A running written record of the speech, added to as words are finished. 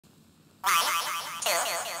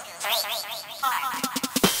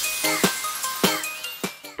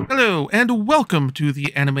Hello, and welcome to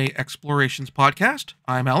the Anime Explorations Podcast.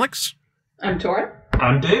 I'm Alex. I'm Tora.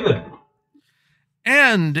 I'm David.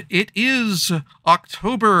 And it is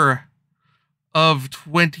October of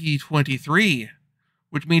 2023,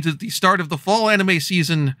 which means it's the start of the fall anime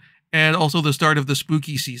season and also the start of the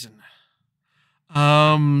spooky season.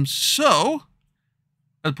 So,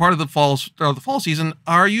 as part of the fall season,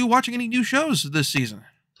 are you watching any new shows this season?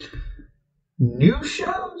 New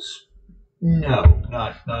shows? No,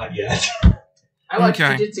 not yet. I watched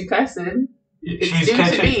Jujutsu Kaisen. It's new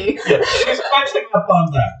to me. Yeah, she's catching up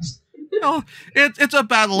on that. It's a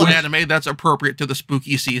battle of anime that's appropriate to the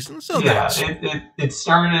spooky season. So yeah, it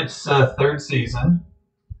started its third season.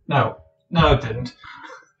 No, it didn't.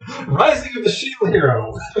 Rising of the Shield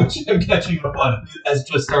Hero, which I'm catching up on, has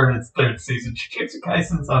just started its third season. Jujutsu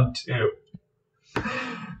Kaisen's on 2.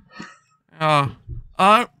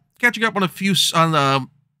 Catching up on the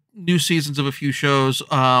new seasons of a few shows.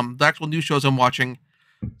 The actual new shows I'm watching.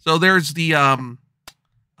 So there's the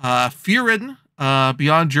Frieren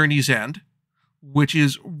Beyond Journey's End, which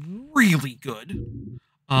is really good.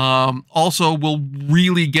 Also will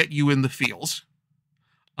really get you in the feels.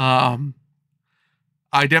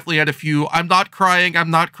 I definitely had a few I'm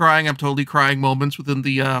totally crying moments within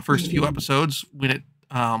the first few episodes when it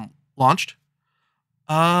launched.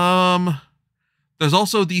 There's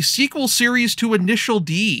also the sequel series to Initial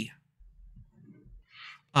D,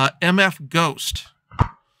 MF Ghost,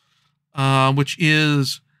 which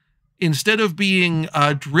is, instead of being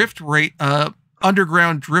underground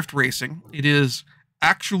drift racing, it is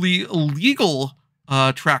actually illegal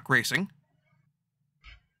track racing.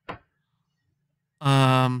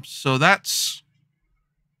 So that's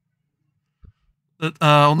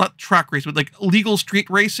not track racing, but like illegal street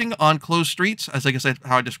racing on closed streets, as I guess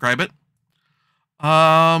how I describe it.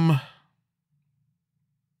 And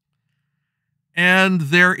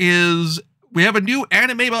we have a new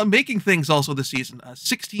anime about making things also this season,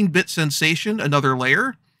 16-Bit Sensation, Another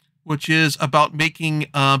Layer, which is about making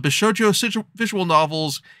Bishoujo visual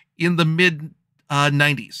novels in the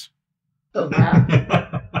mid-90s. Oh, wow.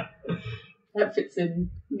 That fits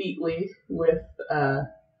in neatly with the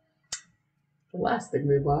last thing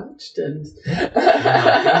we watched. And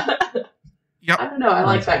Yep. I don't know, I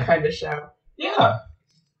like that kind of show. Yeah.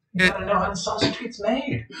 You gotta know how the sausage gets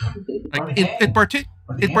made. In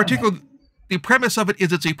particular, the premise of it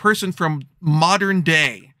is it's a person from modern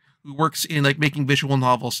day who works in like making visual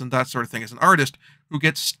novels and that sort of thing as an artist who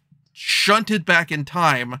gets shunted back in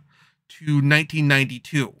time to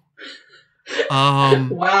 1992.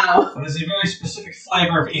 Wow. It is a very specific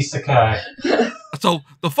flavor of isekai. So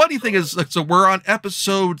the funny thing is, so we're on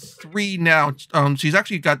episode 3 now. She's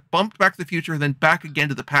actually got bumped back to the future and then back again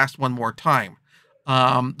to the past one more time.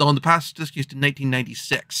 Though in the past, this used to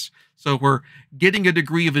 1996. So we're getting a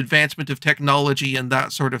degree of advancement of technology and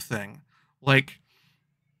that sort of thing. Like,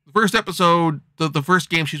 the first episode, the first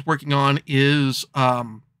game she's working on is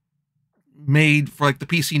made for like the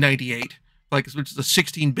PC 98, which is a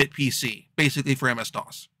 16-bit PC, basically for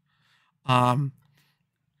MS-DOS. So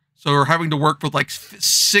we're having to work with like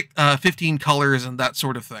 15 colors and that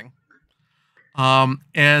sort of thing.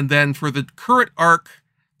 And then for the current arc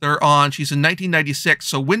they're on, she's in 1996,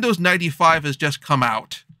 so Windows 95 has just come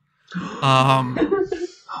out. Oh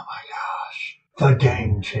my gosh. The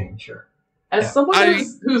game changer. As someone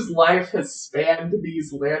whose life has spanned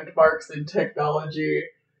these landmarks in technology,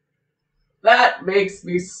 that makes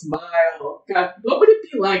me smile. God, what would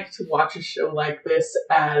it be like to watch a show like this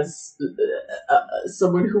as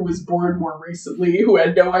someone who was born more recently who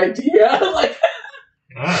had no idea?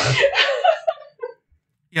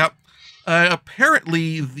 Yep.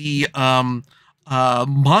 Apparently, the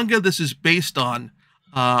manga this is based on,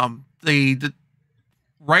 the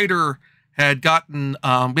writer had gotten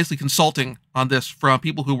basically consulting on this from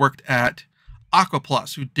people who worked at Aqua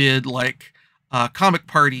Plus, who did like Comic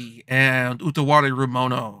Party and Utawari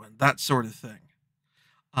Rumono and that sort of thing.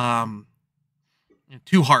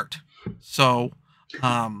 Two Heart. So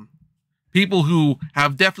people who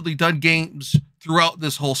have definitely done games throughout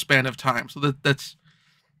this whole span of time. So this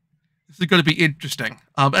is going to be interesting.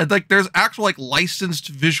 And like there's actual like licensed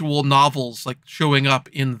visual novels like showing up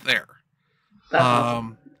in there.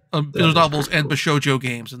 Awesome. Visual novels and Bishoujo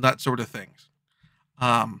games and that sort of things.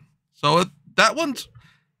 So that one's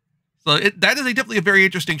that is definitely a very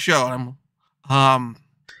interesting show. I'm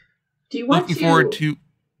looking forward to.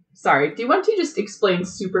 Sorry, do you want to just explain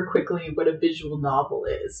super quickly what a visual novel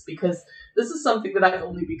is? Because this is something that I've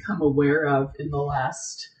only become aware of in the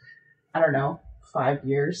last, I don't know, 5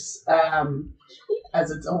 years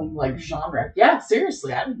as its own like genre. Yeah,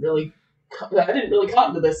 seriously, I didn't really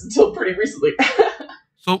come to this until pretty recently.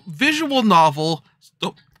 So visual novel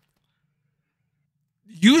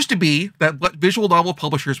used to be that what visual novel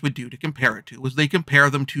publishers would do to compare it to was they compare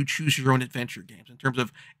them to choose your own adventure games in terms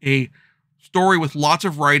of a story with lots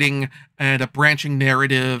of writing and a branching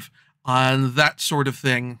narrative on that sort of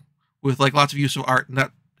thing with like lots of use of art and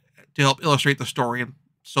that to help illustrate the story and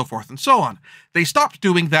so forth and so on. They stopped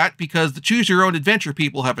doing that because the choose your own adventure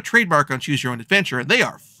people have a trademark on choose your own adventure and they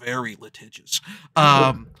are very litigious.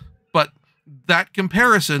 But that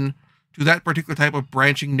comparison to that particular type of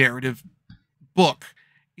branching narrative book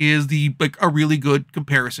is a really good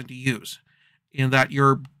comparison to use in that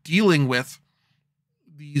you're dealing with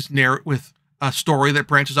with a story that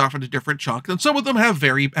branches off into different chunks, and some of them have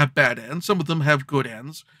bad ends, some of them have good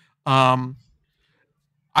ends. I'd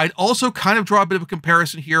also kind of draw a bit of a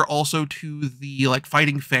comparison here also to the like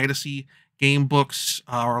fighting fantasy game books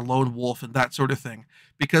or Lone Wolf and that sort of thing,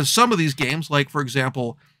 because some of these games, like for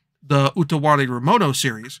example the Utawari Ramono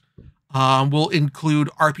series, will include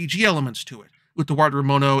RPG elements to it. Utawari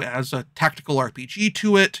Ramono as a tactical RPG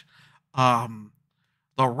to it. The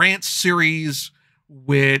Rants series,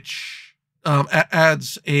 which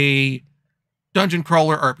adds a dungeon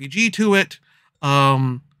crawler RPG to it.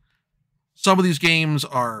 Some of these games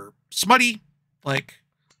are smutty, like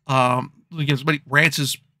smutty.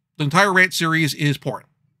 The entire Rant series is porn.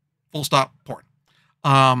 Full stop, porn.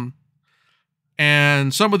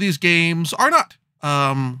 And some of these games are not.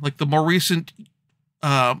 Like the more recent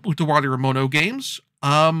Utawari Ramono games,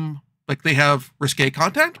 like they have risque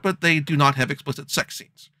content, but they do not have explicit sex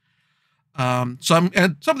scenes. Some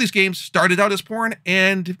of these games started out as porn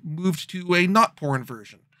and moved to a not porn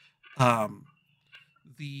version.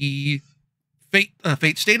 The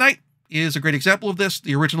Fate Stay Night is a great example of this.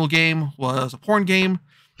 The original game was a porn game,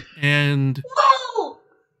 and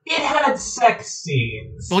it had sex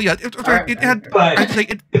scenes. Well, yeah, it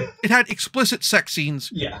had explicit sex scenes.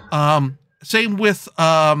 Yeah. Same with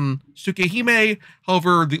Tsukihime.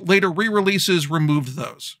 However, the later re-releases removed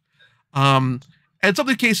those. And some of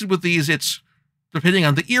the cases with these, it's depending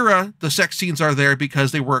on the era, the sex scenes are there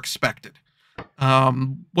because they were expected.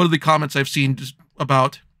 One of the comments I've seen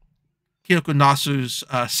about Kinoko Nasu's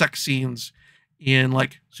sex scenes in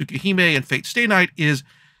like Tsukihime and Fate Stay Night is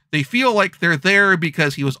they feel like they're there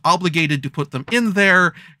because he was obligated to put them in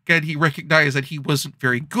there, and he recognized that he wasn't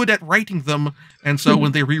very good at writing them, and so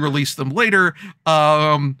when they re-released them later,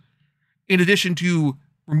 in addition to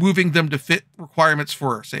removing them to fit requirements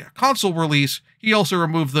for, say, a console release, he also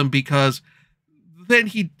removed them because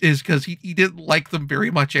he didn't like them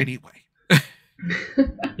very much anyway.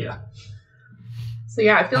 Yeah. So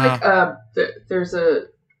yeah, I feel like there's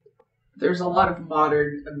a lot of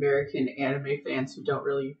modern American anime fans who don't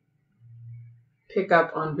really pick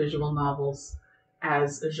up on visual novels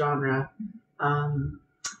as a genre.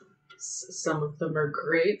 Some of them are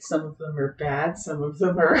great, some of them are bad, some of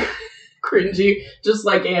them are cringy, just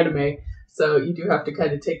like anime. So you do have to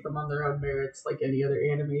kind of take them on their own merits like any other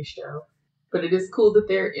anime show. But it is cool that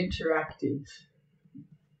they're interactive.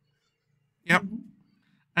 Yep.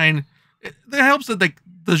 And it helps that the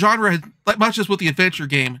genre, like much as with the adventure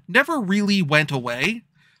game, never really went away.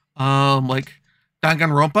 Like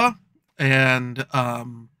Danganronpa and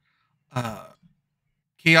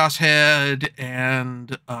Chaos Head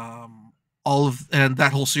and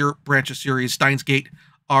that whole branch of series, Steins Gate,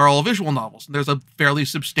 are all visual novels. And there's a fairly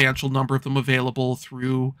substantial number of them available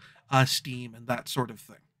through Steam and that sort of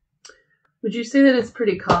thing. Would you say that it's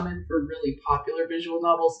pretty common for really popular visual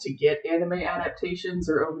novels to get anime adaptations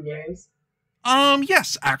or OVAs?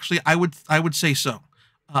 Yes, actually, I would say so.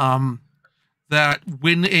 That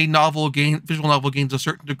when a visual novel gains a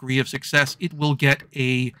certain degree of success, it will get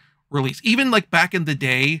a release. Even like back in the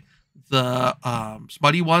day, the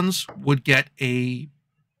smutty ones would get a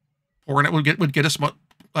porn. Would get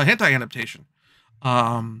a hentai adaptation,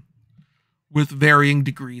 with varying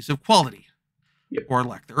degrees of quality, or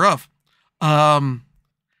lack thereof. And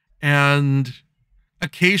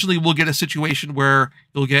occasionally we'll get a situation where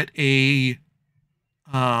you'll get a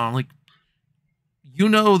The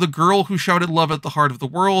Girl Who Shouted Love at the Heart of the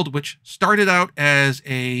World, which started out as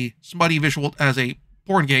a smutty visual, as a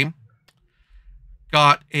porn game,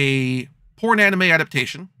 got a porn anime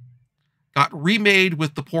adaptation, got remade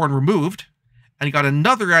with the porn removed, and got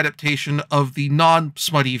another adaptation of the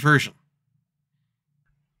non-smutty version.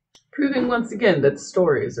 Proving once again that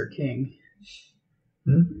stories are king.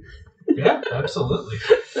 Yeah, absolutely.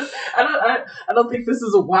 I don't think this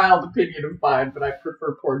is a wild opinion of mine, but I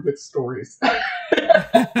prefer porn with stories.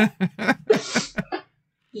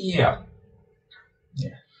 Yeah.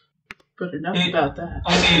 But enough about that.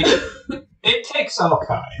 I mean, it takes all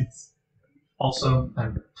kinds. Also,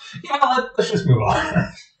 let's just move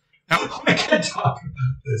on. We can talk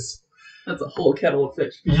about this. That's a whole kettle of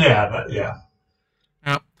fish. Yeah.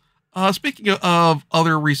 Speaking of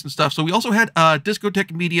other recent stuff, so we also had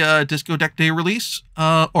Discotheque Media Discotheque Day release,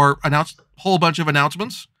 or announced a whole bunch of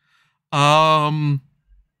announcements. We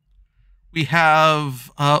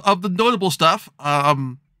have, of the notable stuff,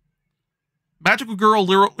 Magical Girl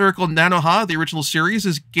Lyrical Nanoha, the original series,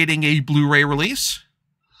 is getting a Blu-ray release.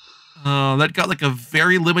 That got like a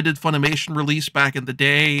very limited Funimation release back in the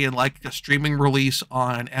day and like a streaming release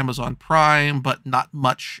on Amazon Prime, but not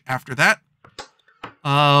much after that.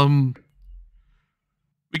 We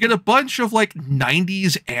get a bunch of like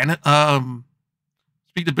 90s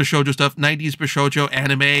speaking of Bishoujo stuff, 90s Bishoujo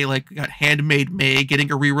anime, like we got Handmaid May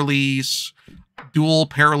getting a re-release, Dual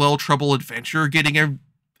Parallel Trouble Adventure getting a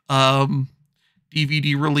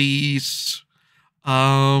DVD release,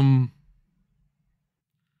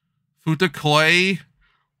 Futakoi,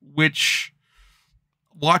 which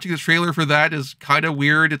watching the trailer for that is kind of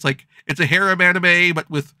weird. It's like it's a harem anime, but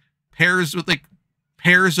with pairs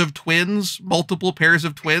of twins, multiple pairs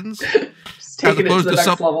of twins, Just taking it to the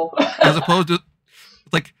next level. as opposed to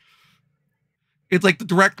it's like the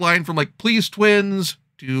direct line from like Please Twins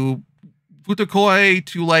to Futakoi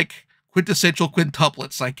to like quintessential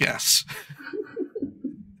quintuplets, I guess.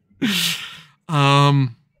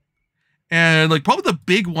 And like probably the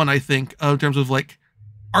big one, I think, in terms of like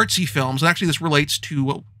artsy films, and actually this relates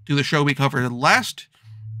to the show we covered last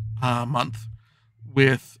month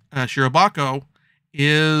with Shirobako,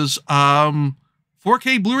 is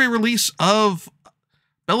 4K Blu-ray release of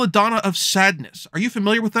Belladonna of Sadness. Are you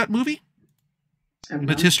familiar with that movie? And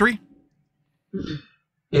its history?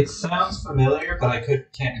 It sounds familiar, but I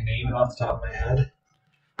can't name it off the top of my head.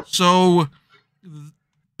 So,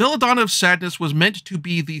 Belladonna of Sadness was meant to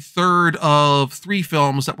be the third of 3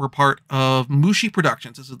 films that were part of Mushi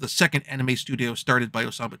Productions. This is the second anime studio started by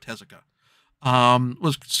Osamu Tezuka. It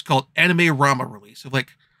was called Anime Rama release, of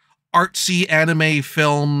like artsy anime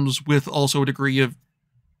films with also a degree of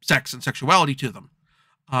sex and sexuality to them.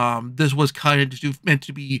 This was kind of meant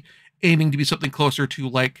to be aiming to be something closer to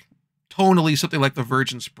like tonally something like The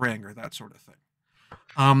Virgin Spring or that sort of thing.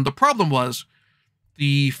 The problem was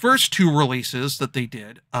the first 2 releases that they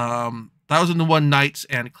did, 1001 Nights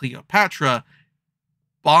and Cleopatra,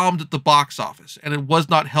 bombed at the box office, and it was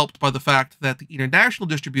not helped by the fact that the international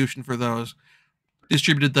distribution for those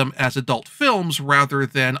distributed them as adult films rather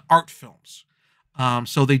than art films.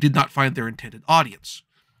 So they did not find their intended audience.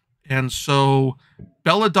 And so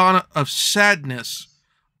Belladonna of Sadness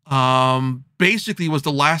basically was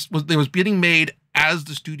the last, it was being made as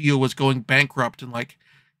the studio was going bankrupt and like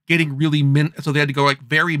getting really so they had to go like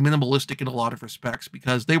very minimalistic in a lot of respects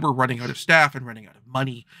because they were running out of staff and running out of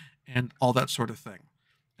money and all that sort of thing.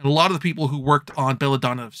 And a lot of the people who worked on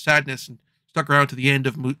Belladonna of Sadness and stuck around to the end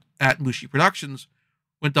of at Mushi Productions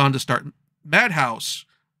went on to start Madhouse,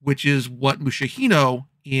 which is what Mushihino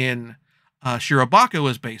in Shirobako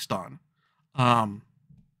is based on.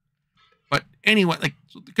 But anyway, like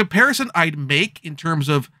the comparison I'd make in terms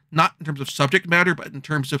of, not in terms of subject matter, but in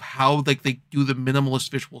terms of how like they do the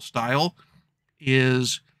minimalist visual style,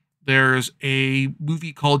 is there's a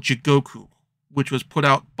movie called Jigoku, which was put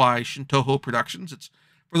out by Shintoho Productions. It's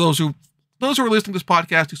for those who are listening to this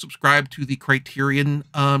podcast who subscribe to the Criterion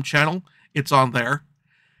channel, it's on there.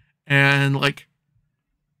 And like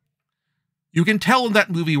you can tell in that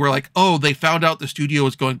movie where like, oh, they found out the studio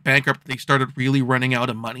was going bankrupt and they started really running out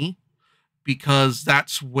of money, because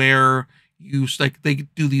that's where they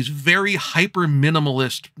do these very hyper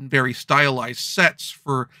minimalist, very stylized sets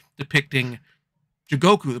for depicting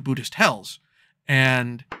Jigoku, the Buddhist hells.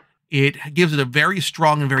 And it gives it a very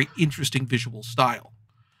strong and very interesting visual style.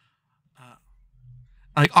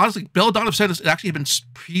 Like honestly, Belladonna of Sadness actually had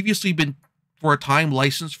previously been for a time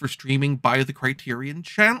licensed for streaming by the Criterion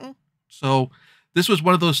channel. So this was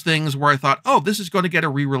one of those things where I thought, oh, this is going to get a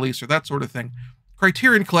re-release or that sort of thing.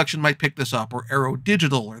 Criterion Collection might pick this up, or Arrow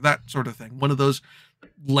Digital, or that sort of thing. One of those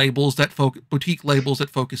labels that boutique labels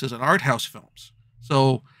that focuses on art house films.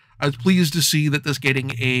 So I was pleased to see that this getting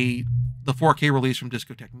the 4K release from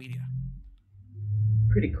Discotheque Media.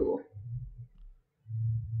 Pretty cool.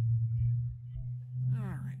 All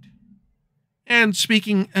right. And so I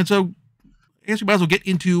guess we might as well get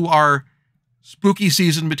into our spooky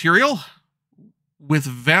season material with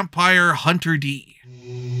Vampire Hunter D.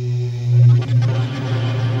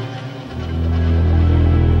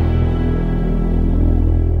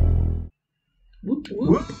 Whoop,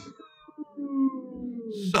 whoop.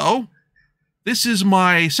 So, this is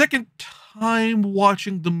my second time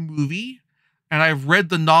watching the movie, and I've read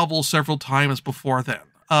the novel several times before then.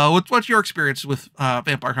 What's your experience with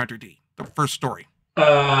Vampire Hunter D, the first story?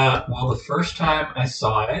 Well, the first time I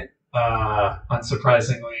saw it,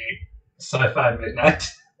 unsurprisingly, Sci-Fi Midnight,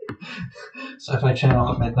 Sci-Fi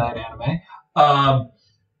Channel at midnight anime.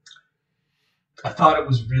 I thought it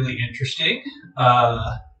was really interesting.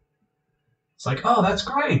 It's like, oh, that's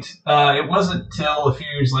great. It wasn't till a few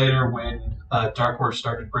years later when Dark Horse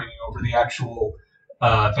started bringing over the actual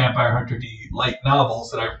Vampire Hunter D light novels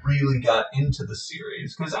that I really got into the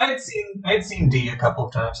series, because I had seen D a couple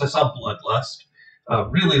of times. I saw Bloodlust.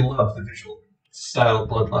 Really loved the visual style of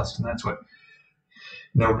Bloodlust, and that's what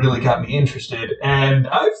really got me interested. And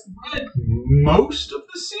I've read most of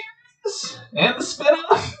the series and the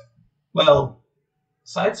spinoff. Well,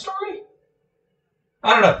 side story?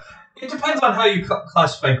 I don't know. It depends on how you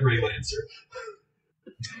classify Grey Lancer.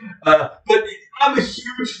 But I'm a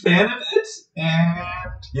huge fan of it,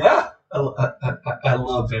 and yeah, I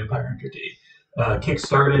love Vampire Hunter D.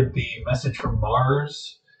 Kickstarted the Message from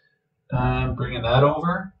Mars, bringing that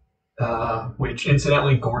over, which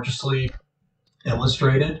incidentally gorgeously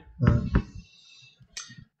illustrated.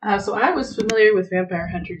 So I was familiar with Vampire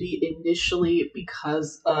Hunter D initially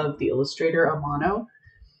because of the illustrator Amano,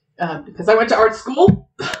 because I went to art school.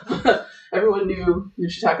 Everyone knew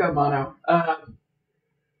Yoshitaka Amano.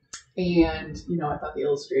 And, I thought the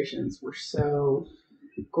illustrations were so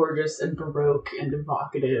gorgeous and baroque and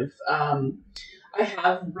evocative. I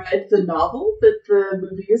have read the novel that the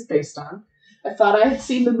movie is based on. I thought I had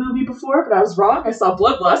seen the movie before, but I was wrong. I saw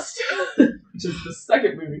Bloodlust, which is the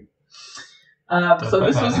second movie. So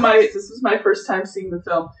this was my first time seeing the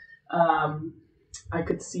film. I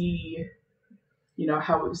could see,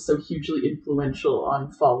 how it was so hugely influential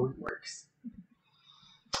on following works.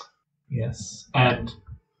 Yes, and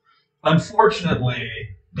unfortunately,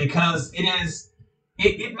 because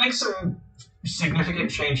it makes some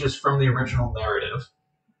significant changes from the original narrative.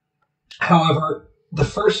 However, the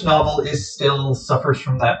first novel still suffers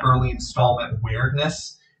from that early installment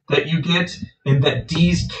weirdness that you get, in that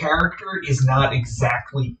Dee's character is not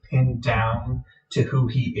exactly pinned down to who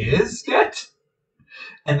he is yet.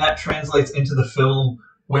 And that translates into the film,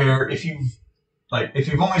 where if you've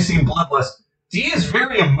only seen Bloodlust, Dee is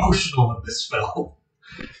very emotional in this film.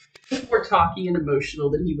 More talky and emotional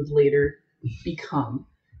than he would later become,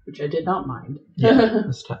 which I did not mind. Yeah,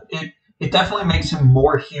 it definitely makes him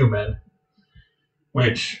more human,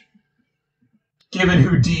 which, given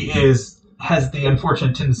who Dee is, has the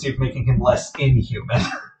unfortunate tendency of making him less inhuman.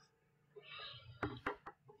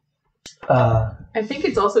 I think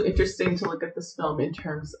it's also interesting to look at this film in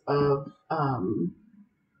terms of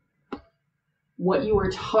what you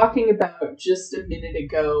were talking about just a minute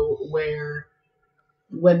ago, where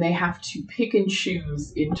when they have to pick and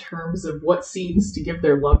choose in terms of what scenes to give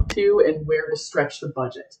their love to and where to stretch the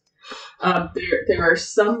budget. There are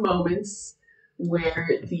some moments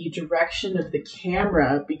where the direction of the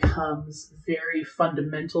camera becomes very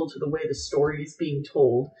fundamental to the way the story is being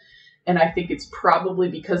told. And I think it's probably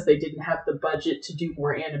because they didn't have the budget to do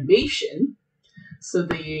more animation. So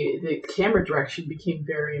the camera direction became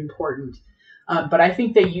very important. But I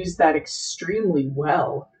think they used that extremely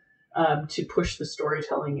well to push the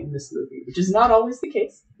storytelling in this movie, which is not always the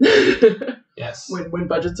case. Yes. When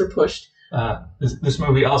budgets are pushed. This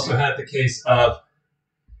movie also had the case of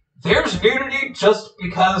there's nudity just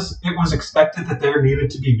because it was expected that there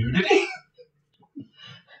needed to be nudity.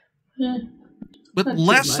 But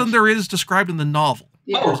less than there is described in the novel.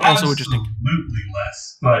 Yeah. Oh, also interesting. Absolutely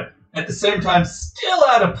less, but at the same time, still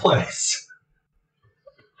out of place.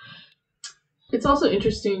 It's also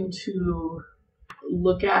interesting to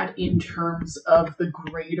look at in terms of the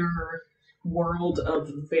greater world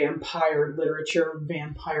of vampire literature,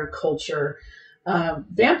 vampire culture.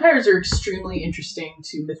 Vampires are extremely interesting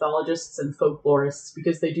to mythologists and folklorists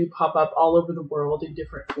because they do pop up all over the world in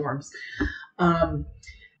different forms.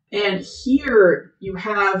 And here you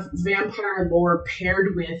have vampire lore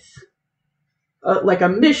paired with like a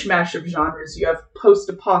mishmash of genres. You have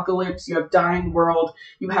post-apocalypse, you have dying world,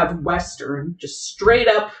 you have Western, just straight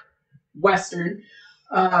up Western.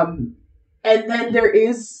 And then there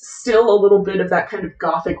is still a little bit of that kind of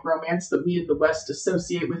gothic romance that we in the West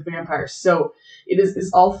associate with vampires. So it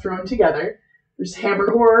is all thrown together. There's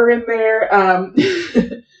hammer horror in there.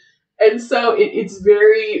 And so it's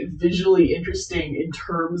very visually interesting in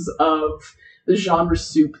terms of the genre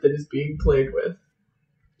soup that is being played with.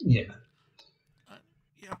 Yeah.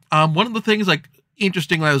 One of the things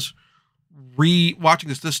interesting when I was watching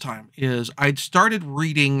this time is I'd started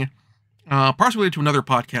reading, partially to another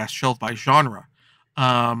podcast, Shelved by Genre.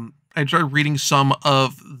 I started reading some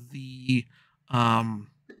of the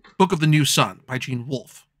the Book of the New Sun by Gene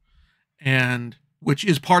Wolfe, and which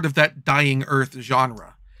is part of that Dying Earth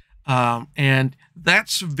genre. And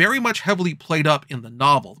that's very much heavily played up in the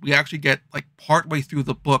novel. We actually get, like, partway through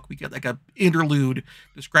the book, we get like a interlude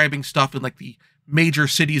describing stuff in like the major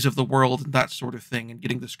cities of the world and that sort of thing, and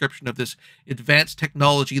getting description of this advanced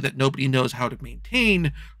technology that nobody knows how to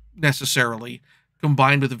maintain necessarily,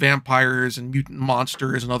 combined with vampires and mutant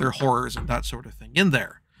monsters and other horrors and that sort of thing in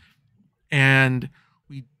there. And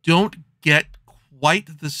we don't get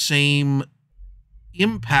quite the same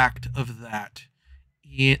impact of that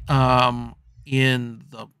in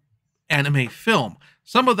the anime film.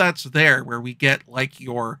 Some of that's there, where we get like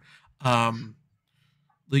your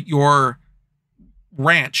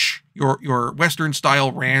ranch, your Western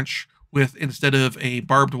style ranch, with, instead of a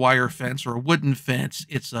barbed wire fence or a wooden fence,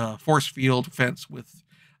 it's a force field fence with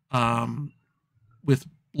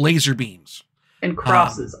laser beams and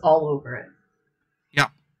crosses all over it. Yeah.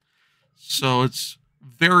 So it's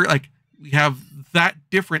very, like, we have that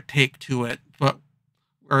different take to it, but,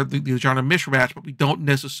 or the genre mishmash, but we don't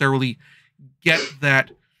necessarily get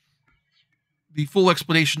that, the full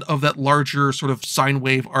explanation of that larger sort of sine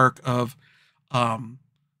wave arc of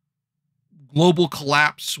global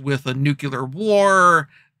collapse with a nuclear war,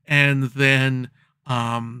 and then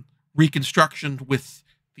reconstruction with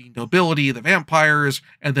the nobility, the vampires,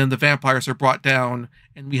 and then the vampires are brought down,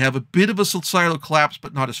 and we have a bit of a societal collapse,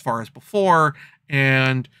 but not as far as before,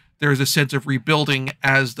 and there's a sense of rebuilding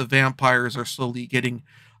as the vampires are slowly getting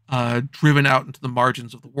driven out into the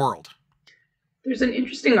margins of the world. There's an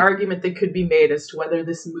interesting argument that could be made as to whether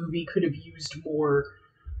this movie could have used more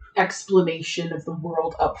explanation of the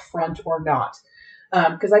world up front or not.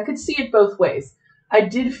 Because I could see it both ways. I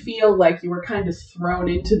did feel like you were kind of thrown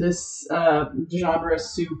into this genre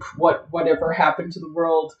soup, whatever happened to the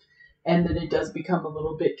world, and then it does become a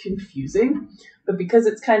little bit confusing. But because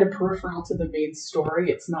it's kind of peripheral to the main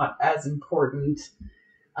story, it's not as important.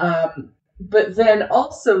 But then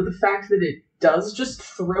also the fact that it does just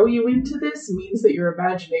throw you into this means that your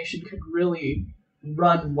imagination could really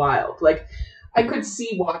run wild. Like, I could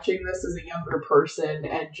see watching this as a younger person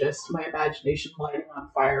and just my imagination lighting on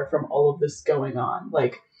fire from all of this going on.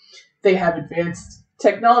 Like, they have advanced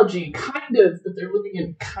technology, kind of, but they're living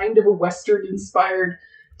in kind of a Western-inspired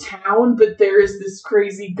town, but there is this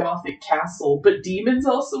crazy gothic castle. But demons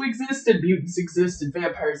also exist, and mutants exist, and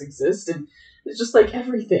vampires exist, and it's just like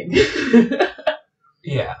everything.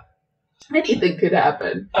 Yeah. Anything could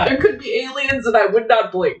happen. There could be aliens, and I would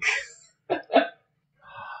not blink.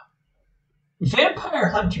 Vampire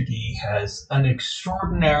Hunter D has an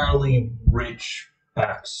extraordinarily rich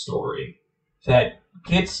backstory that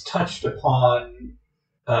gets touched upon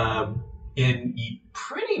in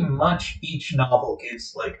pretty much each novel.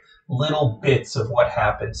 Gives like little bits of what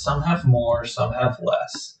happened. Some have more, some have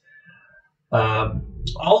less.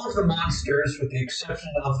 All of the monsters, with the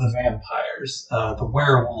exception of the vampires, the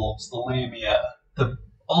werewolves, the lamia,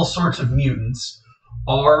 all sorts of mutants,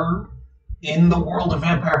 are, in the world of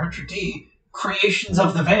Vampire Hunter D, creations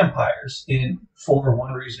of the vampires, for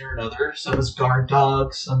one reason or another. Some as guard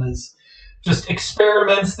dogs, some as just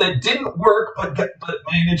experiments that didn't work but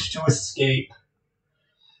managed to escape.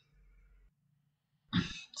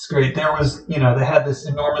 It's great. There was, they had this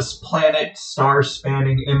enormous planet,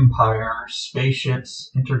 star-spanning empire,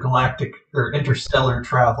 spaceships, intergalactic or interstellar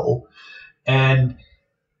travel, and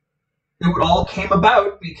it all came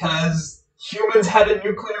about because humans had a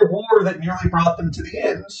nuclear war that nearly brought them to the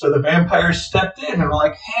end, so the vampires stepped in and were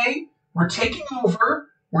like, hey, we're taking over,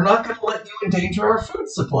 we're not going to let you endanger our food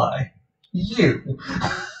supply. You.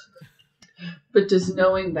 But does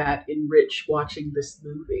knowing that enrich watching this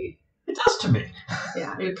movie? It does to me.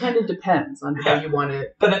 Yeah, it kind of depends on how you want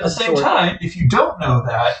it. But at the same time, if you don't know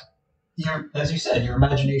that, as you said, your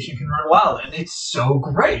imagination can run wild, and it's so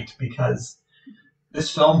great because this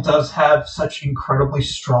film does have such incredibly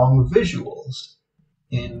strong visuals,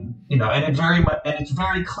 and it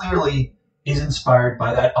very clearly is inspired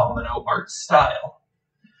by that Omino art style.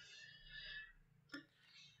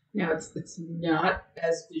 Now, it's not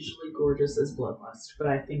as visually gorgeous as Bloodlust, but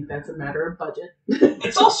I think that's a matter of budget.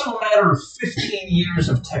 It's also a matter of 15 years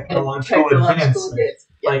of technological advancement.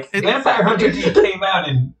 Like, Vampire Hunter D came out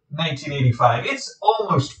in 1985. It's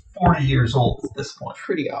almost 40 years old at this point.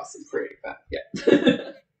 Pretty awesome for 85,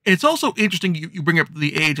 yeah. It's also interesting you bring up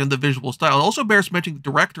the age and the visual style. It also bears mentioning the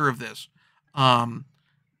director of this,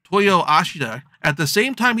 Toyo Ashida. At the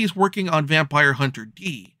same time he's working on Vampire Hunter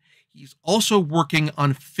D, he's also working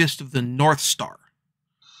on Fist of the North Star.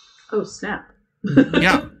 Oh, snap.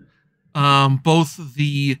 Yeah. Both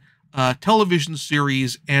the television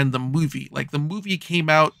series and the movie. Like the movie came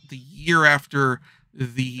out the year after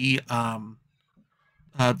the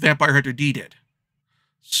Vampire Hunter D did.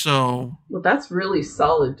 So well, that's really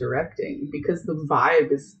solid directing because the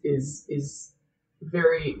vibe is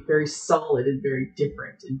very, very solid and very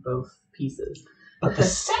different in both pieces. But the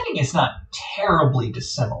setting is not terribly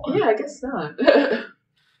dissimilar. Yeah, I guess not.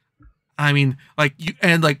 I mean, like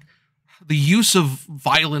the use of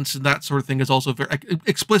violence and that sort of thing is also very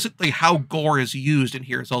explicitly how gore is used in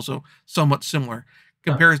here is also somewhat similar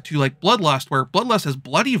compared to like Bloodlust, where Bloodlust has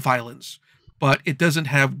bloody violence, but it doesn't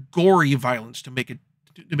have gory violence to make a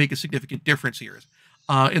significant difference here.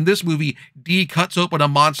 In this movie, D cuts open a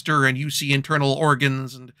monster and you see internal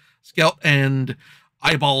organs and skeleton and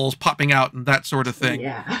eyeballs popping out and that sort of thing.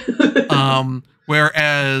 Yeah.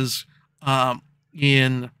 Whereas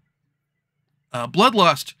in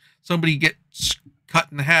Bloodlust, somebody gets cut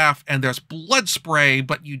in half and there's blood spray,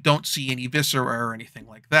 but you don't see any viscera or anything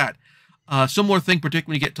like that. Similar thing,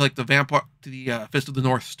 particularly when you get to like the Fist of the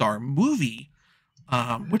North Star movie,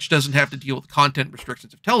 which doesn't have to deal with content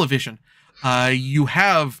restrictions of television. You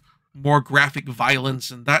have more graphic violence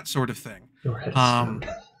and that sort of thing. With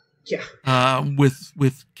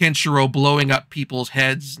Kenshiro blowing up people's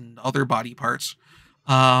heads and other body parts.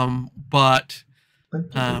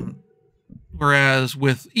 Whereas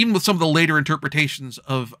even with some of the later interpretations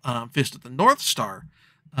of Fist of the North Star,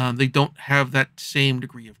 they don't have that same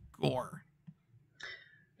degree of gore.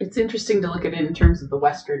 It's interesting to look at it in terms of the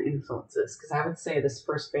Western influences, because I would say this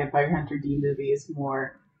first Vampire Hunter D movie is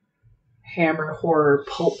more Hammer horror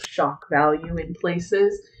pulp shock value in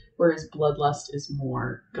places, whereas Bloodlust is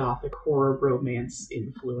more gothic horror romance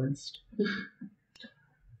influenced.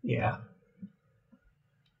 Yeah.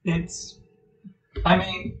 I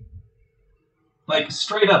mean, like,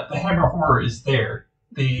 straight up, the Hammer horror is there.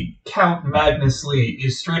 The Count Magnus Lee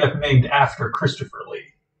is straight up named after Christopher Lee.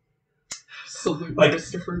 Salute like,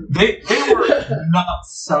 Christopher. They were not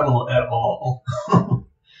subtle at all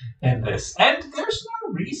in this. And there's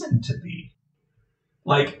no reason to be.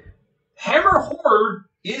 Like, Hammer horror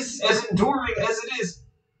is as enduring as it is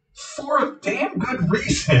for a damn good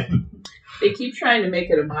reason. They keep trying to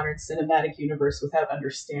make it a modern cinematic universe without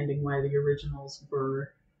understanding why the originals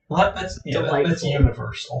were that's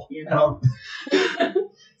universal. You know?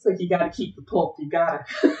 It's like you gotta keep the pulp, you gotta.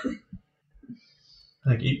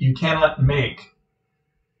 Like, you cannot make,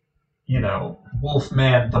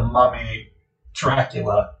 Wolfman, the Mummy,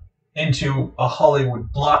 Dracula into a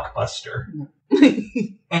Hollywood blockbuster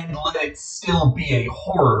and let it still be a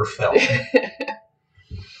horror film.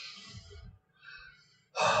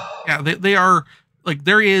 Yeah, they are, like,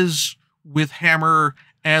 there is, with Hammer,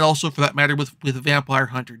 and also for that matter with Vampire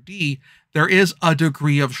Hunter D, there is a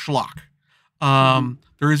degree of schlock.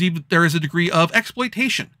 There is a degree of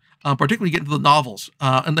exploitation. Particularly get into the novels,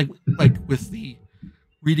 and like with the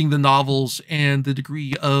reading the novels and the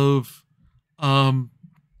degree of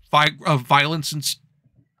violence and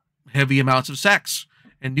heavy amounts of sex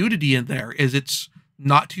and nudity in there, it's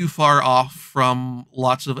not too far off from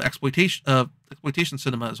lots of exploitation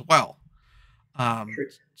cinema as well.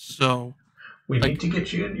 So we need to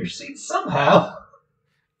get you in your seat somehow.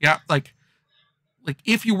 Yeah, like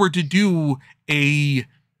if you were to do a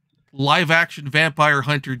live action Vampire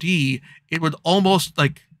Hunter D, it would almost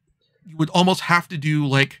you would almost have to do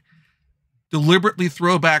like deliberately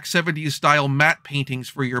throwback 70s style matte paintings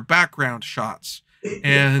for your background shots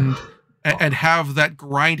and have that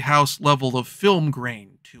grindhouse level of film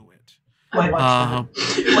grain to it. Like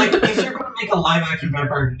if you're going to make a live action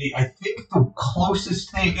Vampire Hunter D, I think the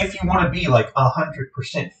closest thing, if you want to be like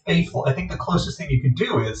 100% faithful, I think the closest thing you can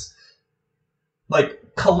do is like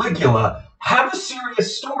Caligula. Have a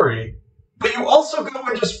serious story, but you also go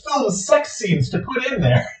and just film sex scenes to put in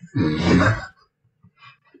there.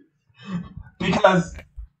 Because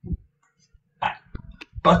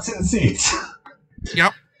butts in seats.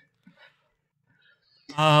 Yep.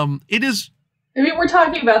 It is. I mean, we're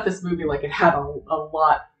talking about this movie like it had a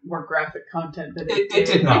lot more graphic content than it did.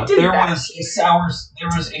 It did not. There was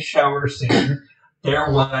a shower scene. There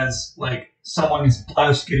was like someone's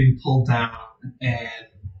blouse getting pulled down and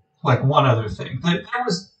like one other thing. There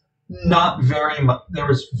was not very much. There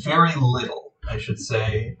was very little, I should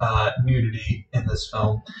say, nudity in this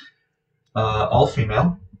film. All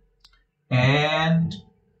female, and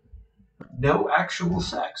no actual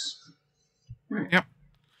sex. Yep.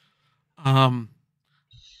 The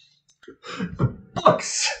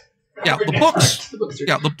books. Yeah, the books.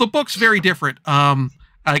 Yeah, the book's very different.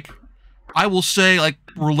 Like I will say, like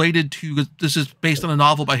related to this is based on a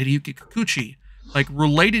novel by Hideyuki Kikuchi. Like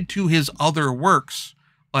related to his other works,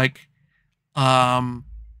 like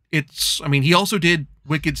I mean, he also did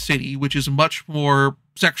Wicked City, which is much more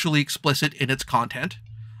sexually explicit in its content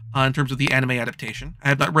in terms of the anime adaptation. I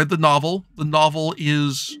have not read the novel.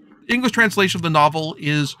 English translation of the novel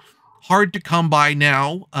is hard to come by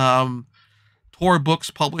now. Tor Books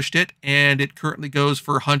published it, and it currently goes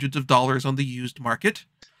for hundreds of dollars on the used market.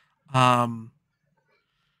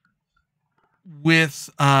 With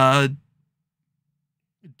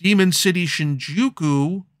Demon City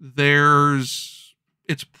Shinjuku,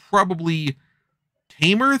 it's probably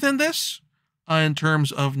tamer than this in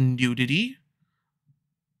terms of nudity,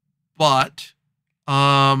 but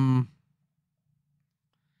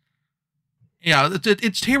yeah,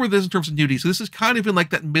 it's tamer than this in terms of nudity. So this is kind of in like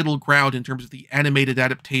that middle ground in terms of the animated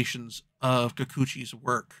adaptations of Kikuchi's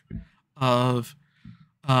work.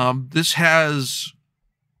 This has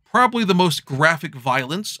probably the most graphic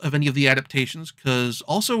violence of any of the adaptations, because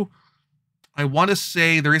also I want to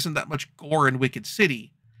say there isn't that much gore in Wicked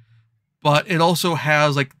City, but it also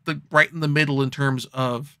has like the right in the middle in terms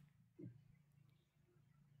of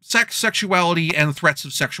sexuality, and threats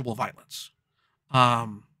of sexual violence.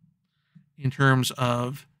 In terms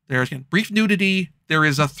of, there's again brief nudity, there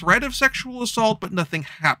is a threat of sexual assault, but nothing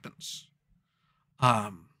happens.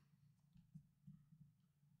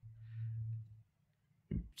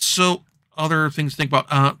 So other things to think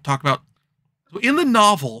about, talk about. So in the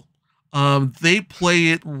novel, they play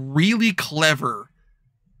it really clever,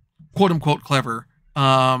 quote unquote clever,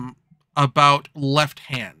 about left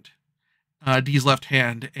hand, Dee's left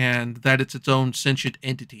hand, and that it's its own sentient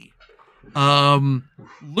entity.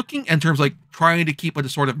 Looking in terms like trying to keep it a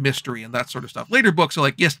sort of mystery and that sort of stuff. Later books are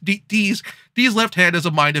like, yes, Dee's left hand has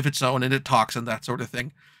a mind of its own and it talks and that sort of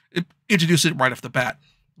thing. It introduces it right off the bat.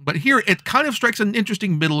 But here it kind of strikes an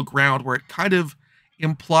interesting middle ground where it kind of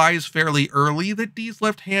implies fairly early that Dee's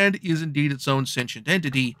left hand is indeed its own sentient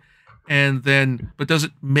entity, and then, but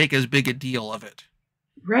doesn't make as big a deal of it.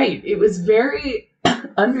 Right. It was very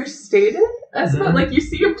understated. As about, like, you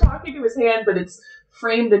see him talking to his hand, but it's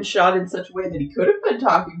framed and shot in such a way that he could have been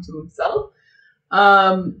talking to himself.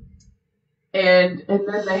 And then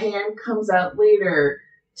the hand comes out later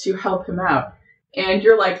to help him out. And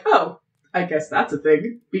you're like, oh, I guess that's a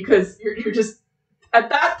thing. Because you're just, at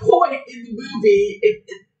that point in the movie,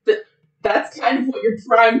 that's kind of what you're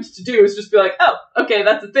primed to do, is just be like, oh, okay,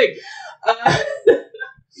 that's a thing.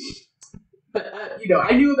 But,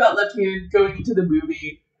 I knew about Left Hand going into the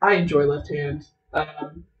movie. I enjoy Left Hand.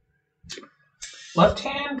 Left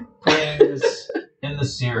Hand plays in the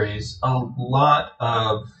series a lot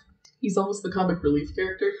of... He's almost the comic relief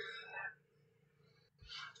character.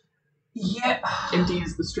 Yeah. And Dee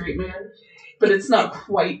is the straight man. But it's not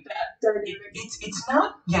quite that dynamic. It's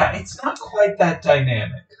not quite that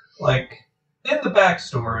dynamic. Like, in the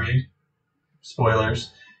backstory,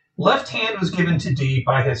 spoilers, Left Hand was given to Dee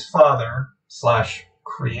by his father /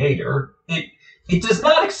 creator. It does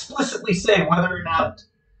not explicitly say whether or not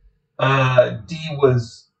Dee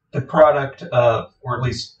was the product of, or at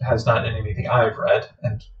least has not in anything I've read,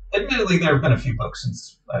 and admittedly there have been a few books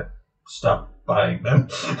since I stopped buying them.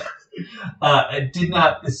 It did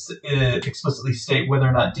not explicitly state whether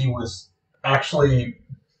or not Dee was actually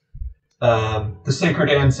the Sacred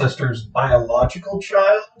Ancestor's biological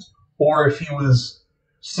child, or if he was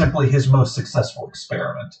simply his most successful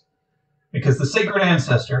experiment. Because the Sacred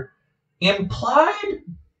Ancestor, implied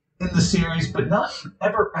in the series, but not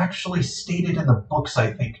ever actually stated in the books,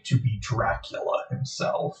 I think, to be Dracula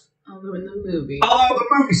himself. Although in the movie... Oh, the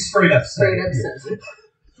movie straight up says it.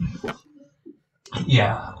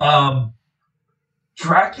 Yeah.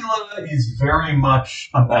 Dracula is very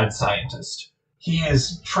much a mad scientist. He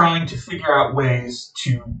is trying to figure out ways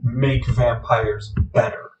to make vampires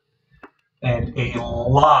better. And a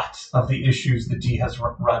lot of the issues that Dee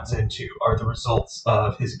runs into are the results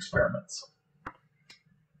of his experiments.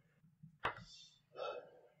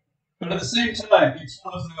 But at the same time, it's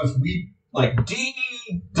one of those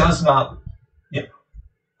Dee does not... Yeah.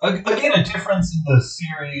 Again, a difference in the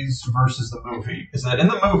series versus the movie is that in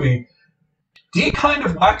the movie, Dee kind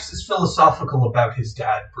of waxes philosophical about his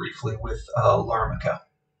dad briefly with Larmica.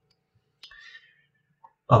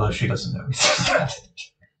 Although she doesn't know he's dad.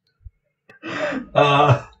 In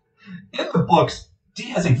the books, Dee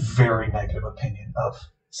has a very negative opinion of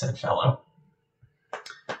said fellow.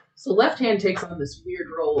 So Left Hand takes on this weird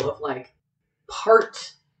role of, like,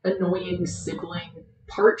 part annoying sibling,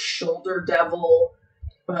 part shoulder devil,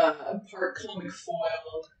 part comic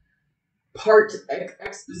foil, part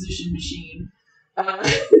exposition machine.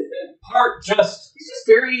 Part just... He's just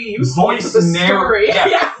very useful voice to the story.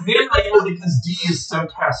 Yeah. Narrator because Dee is so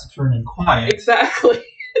taciturn and quiet. Exactly.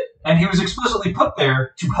 And he was explicitly put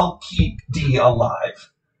there to help keep Dee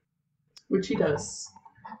alive. which he does.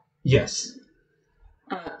 Yes.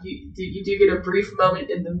 You do get a brief moment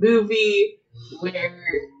in the movie where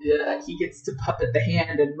he gets to puppet the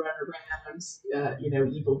hand and run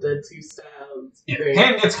around, Evil Dead 2 style. Yeah,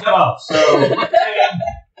 hand gets cut off, so hand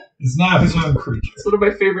is now his own creature. It's one of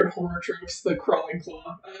my favorite horror tropes, the crawling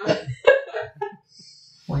claw.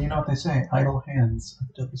 Well, you know what they say, idle hands are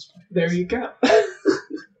the devil's play. There you go.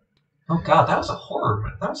 Oh god, that was a horror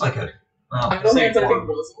movie. That was like a... Idle Hands, I think,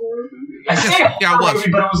 was a horror movie. I say horror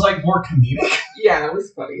movie, but it was like more comedic. Yeah, it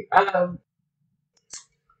was funny. So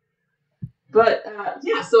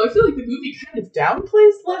I feel like the movie kind of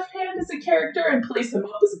downplays Left Hand as a character and plays him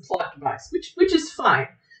up as a plot device, which is fine,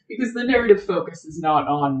 because the narrative focus is not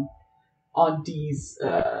on Dee's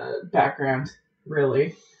background,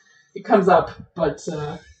 really. It comes up, but it's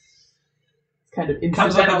kind of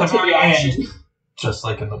incidental to the action. Just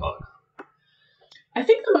like in the book. I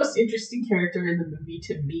think the most interesting character in the movie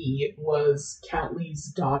to me was Count Lee's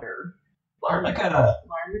daughter. Larnica.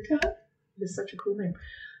 Is such a cool name.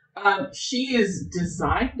 She is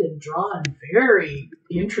designed and drawn very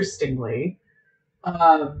interestingly.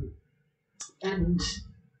 And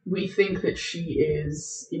we think that she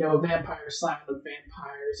is, a vampire scion of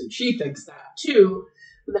vampires, and she thinks that too.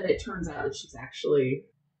 But then it turns out that she's actually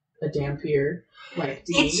a Dampier, like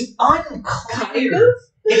Dee. It's unclear. Kind of?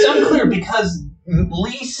 It's unclear because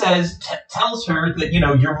Lee tells her that,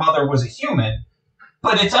 your mother was a human,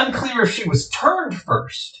 but it's unclear if she was turned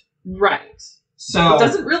first. Right. So it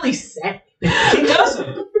doesn't really say. He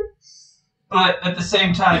doesn't. But at the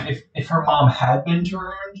same time, if her mom had been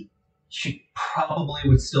turned, she probably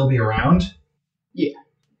would still be around. Yeah.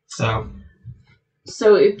 So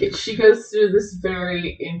she goes through this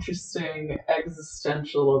very interesting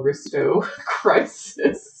existential aristo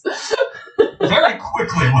crisis. Very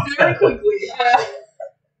quickly. Very quickly.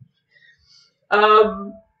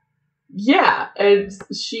 Yeah, and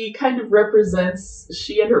she kind of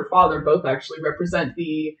she and her father both actually represent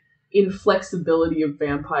the inflexibility of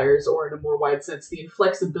vampires, or in a more wide sense, the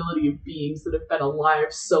inflexibility of beings that have been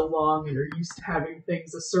alive so long and are used to having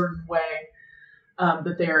things a certain way.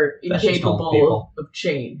 That they're incapable of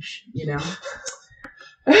change, You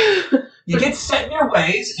get set in your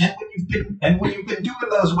ways, and when you've been doing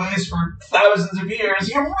those ways for thousands of years,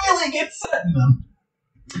 you really get set in them.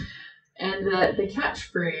 And the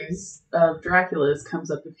catchphrase of Dracula's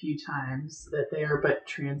comes up a few times, that they are but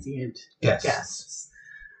transient guests,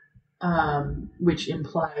 which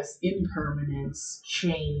implies impermanence,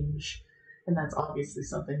 change. And that's obviously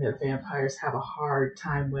something that vampires have a hard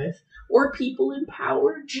time with, or people in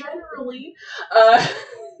power generally.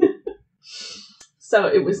 So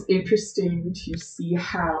it was interesting to see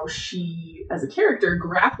how she, as a character,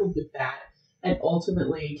 grappled with that and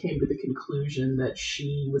ultimately came to the conclusion that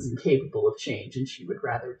she was incapable of change and she would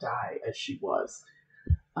rather die as she was.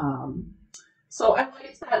 So I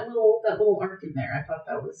liked that little arc in there. I thought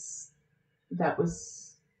that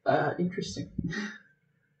was interesting.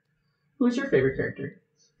 Who's your favorite character?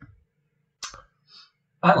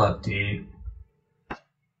 I love Dee.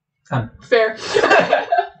 Fair.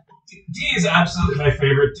 Dee is absolutely my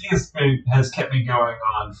favorite. Dee has kept me going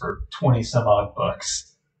on for 20 some odd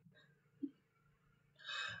books.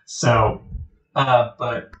 So,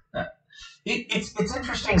 it's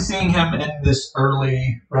interesting seeing him in this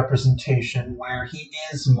early representation where he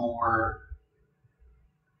is more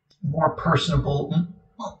personable.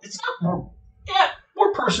 Well, it's not more. Yeah.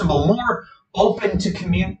 More personable, more open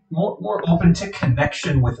to more open to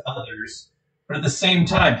connection with others, but at the same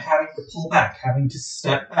time having to pull back, having to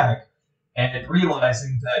step back, and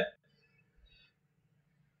realizing that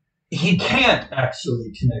he can't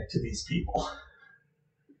actually connect to these people.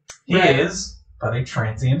 He is but a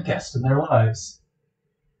transient guest in their lives.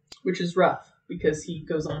 Which is rough, because he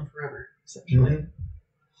goes on forever, essentially.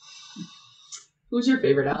 Mm-hmm. Who's your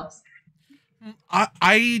favorite, Alex?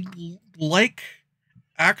 I like...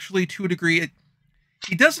 Actually, to a degree,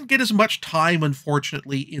 he doesn't get as much time,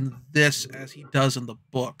 unfortunately, in this as he does in the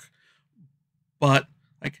book. But,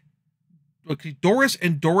 Doris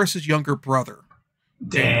and Doris's younger brother,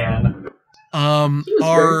 Dan, he was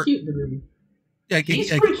very cute in the movie.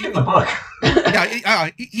 He's pretty cute in the book.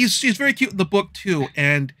 He's very cute in the book too,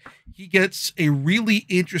 and he gets a really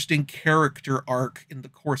interesting character arc in the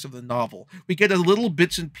course of the novel. We get a little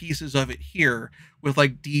bits and pieces of it here, with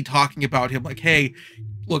Dee talking about him, hey,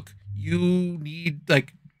 look, you need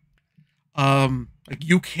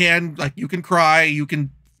you can cry, you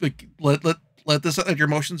can let your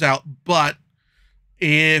emotions out, but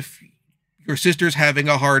if your sister's having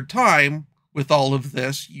a hard time with all of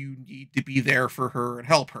this, you need to be there for her and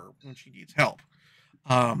help her when she needs help.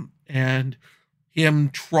 And him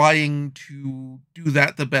trying to do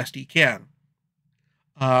that the best he can.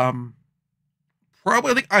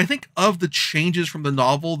 Probably, I think of the changes from the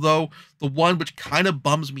novel, though, the one which kind of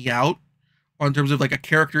bums me out in terms of like a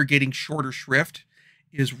character getting shorter shrift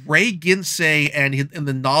is Ray Ginsei, and in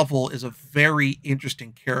the novel is a very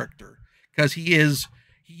interesting character because he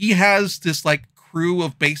has this like crew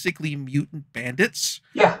of basically mutant bandits.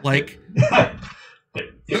 Yeah, like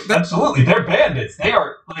absolutely, they're bandits. They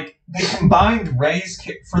are like they combined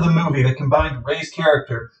for the movie. They combined Ray's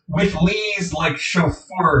character with Lee's like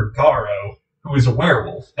chauffeur Garo, who is a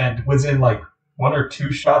werewolf and was in like 1 or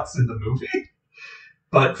 2 shots in the movie,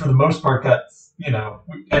 but for the most part got,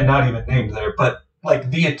 and not even named there, but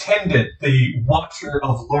like the attendant, the watcher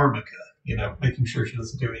of Lormica, making sure she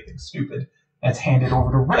doesn't do anything stupid, that's handed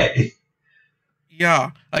over to Ray.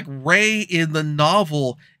 Yeah, like Ray in the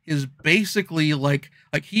novel is basically like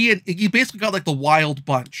he basically got like the Wild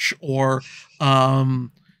Bunch or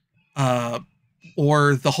the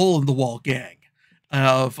Hole in the Wall gang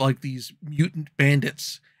of like these mutant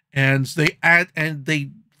bandits, and they add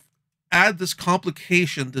this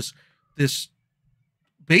complication, this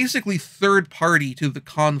basically third party to the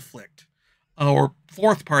conflict, or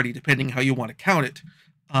fourth party depending how you want to count it,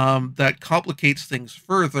 that complicates things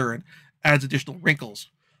further and adds additional wrinkles,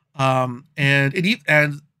 and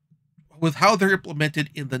with how they're implemented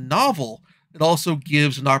in the novel, it also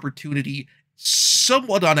gives an opportunity,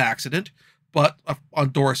 somewhat on accident, but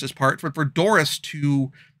on Doris's part, for Doris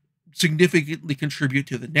to significantly contribute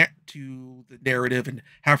to the narrative and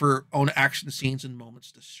have her own action scenes and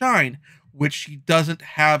moments to shine, which she doesn't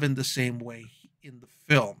have in the same way in the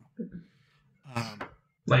film.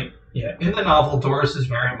 In the novel, Doris is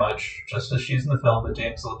very much, just as she's in the film, a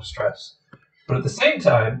damsel in distress. But at the same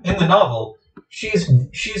time, in the novel, she is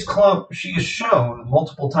shown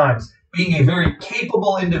multiple times being a very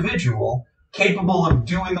capable individual, capable of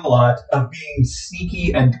doing a lot, of being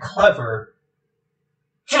sneaky and clever.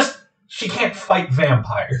 Just, she can't fight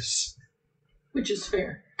vampires. Which is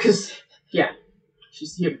fair, because,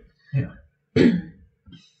 she's human. Yeah. Even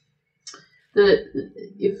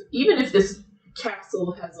if this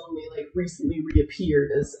castle has only recently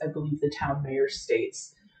reappeared, as I believe the town mayor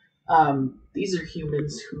states, these are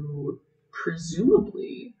humans who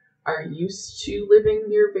presumably are used to living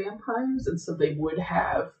near vampires, and so they would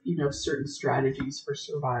have, certain strategies for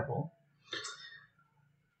survival.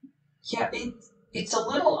 Yeah, it's a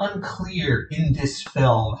little unclear in this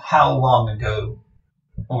film how long ago,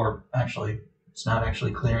 or actually, it's not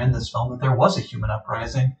actually clear in this film that there was a human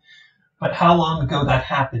uprising, but how long ago that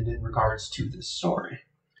happened in regards to this story.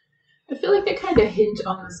 I feel like they kind of hint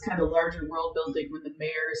on this kind of larger world building when the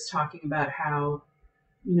mayor is talking about how,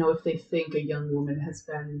 if they think a young woman has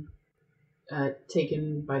been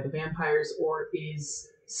taken by the vampires or is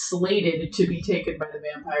slated to be taken by the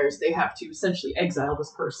vampires, they have to essentially exile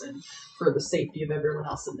this person for the safety of everyone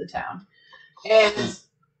else in the town. And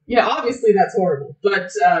yeah, obviously that's horrible,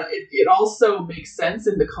 but it also makes sense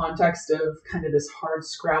in the context of kind of this hard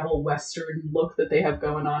scrabble Western look that they have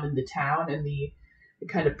going on in the town and the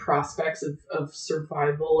kind of prospects of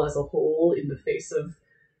survival as a whole in the face of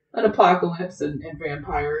an apocalypse and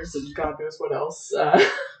vampires and God knows what else.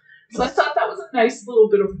 So I thought that was a nice little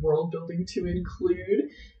bit of world building to include,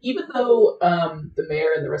 even though the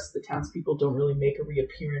mayor and the rest of the townspeople don't really make a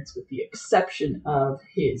reappearance with the exception of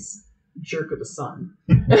his jerk of a son.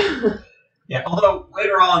 Yeah, although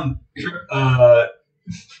later on,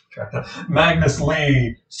 Magnus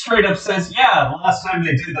Lee straight up says, yeah, the last time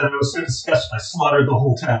they did that, I was so disgusted I slaughtered the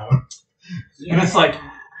whole town. Yeah. And it's like,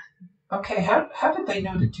 okay, how did they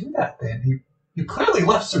know to do that then? You clearly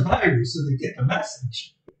left survivors so they get the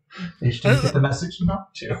message. They just didn't get the message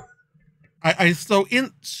not to. So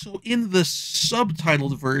in the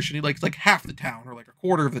subtitled version, it's like half the town or like a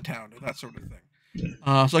quarter of the town or that sort of thing.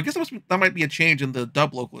 So I guess that might be a change in the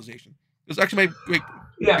dub localization. It was actually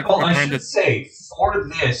I should say for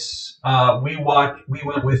this we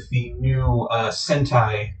went with the new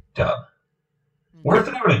Sentai dub.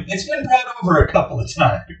 Worth noting, it's been brought over a couple of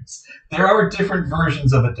times. There are different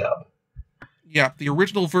versions of a dub. Yeah, the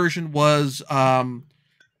original version was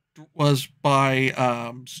by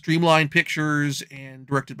Streamline Pictures and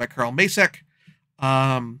directed by Carl Macek,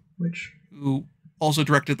 who also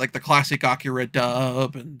directed like the classic Akira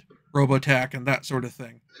dub and Robotech and that sort of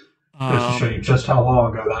thing. Just to show you just how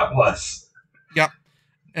long ago that was. Yep.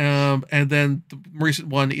 And then the recent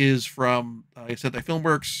one is from Sentai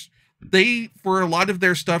Filmworks. For a lot of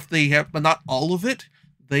their stuff, they have, but not all of it,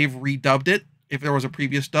 they've redubbed it. If there was a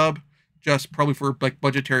previous dub, just probably for like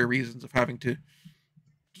budgetary reasons of having to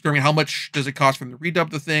determine how much does it cost for them to redub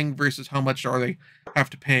the thing versus how much are they have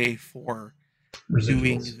to pay for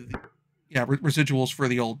doing Residuals. residuals for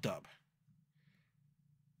the old dub.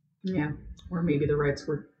 Yeah, or maybe the rights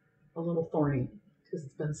were a little thorny because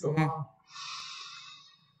it's been so long.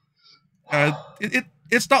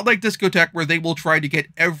 It's not like Discotheque where they will try to get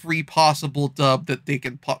every possible dub that they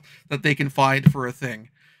can find for a thing,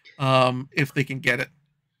 if they can get it.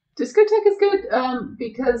 Discotheque is good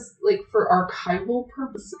because, like, for archival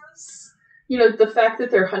purposes, the fact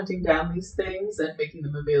that they're hunting down these things and making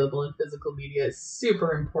them available in physical media is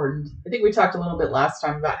super important. I think we talked a little bit last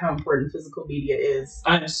time about how important physical media is.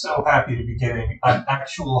 I'm so happy to be getting an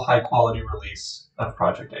actual high-quality release of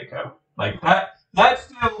Project Echo. Like, that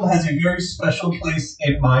film has a very special place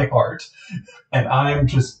in my heart, and I'm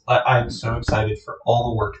so excited for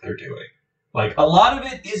all the work they're doing. Like, a lot of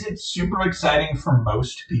it isn't super exciting for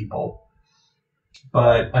most people,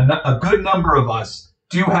 but a good number of us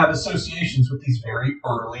do have associations with these very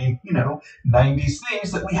early, 90s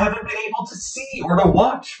things that we haven't been able to see or to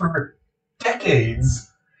watch for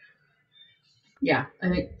decades. Yeah, I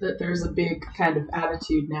think that there's a big kind of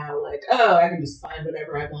attitude now, like, oh, I can just find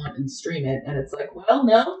whatever I want and stream it. And it's like, well,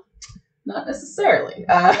 no, not necessarily.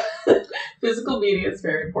 Physical media is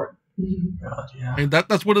very important. God, yeah. And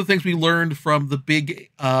that's one of the things we learned from the big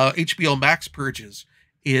HBO Max purges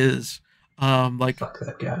is like, fuck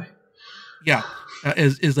that guy. Yeah,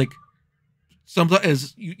 is like sometimes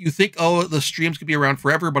as you think, oh, the streams could be around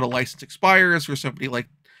forever, but a license expires, or somebody like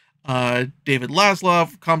David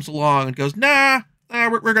Laszlo comes along and goes, nah,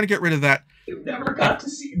 we're going to get rid of that. You never got to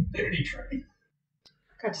see Infinity Train.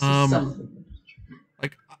 Got to see something.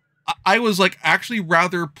 Like, I was like actually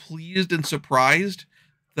rather pleased and surprised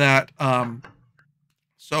that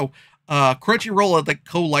Crunchyroll had like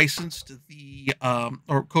co-licensed the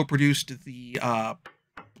or co-produced the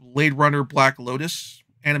Blade Runner Black Lotus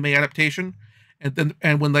anime adaptation,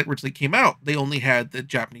 and when that originally came out, they only had the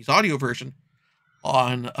Japanese audio version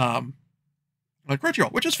on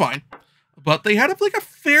Crunchyroll, which is fine, but they had like a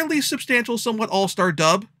fairly substantial, somewhat all-star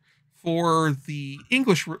dub for the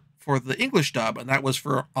English dub, and that was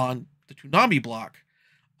on the Toonami block,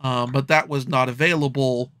 but that was not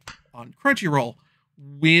available on Crunchyroll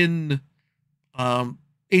when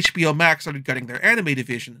HBO Max started getting their anime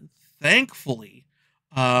division. Thankfully,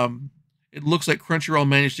 it looks like Crunchyroll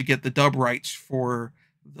managed to get the dub rights for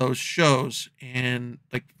those shows and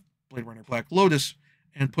like Blade Runner Black Lotus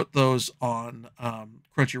and put those on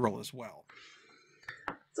Crunchyroll as well.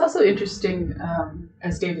 It's also interesting,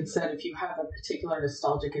 as David said, if you have a particular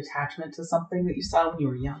nostalgic attachment to something that you saw when you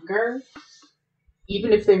were younger,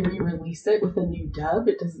 even if they re-release it with a new dub,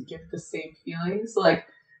 it doesn't give the same feelings. Like,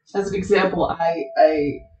 as an example, I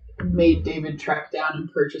made David track down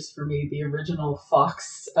and purchase for me the original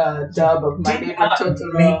Fox dub of My Neighbor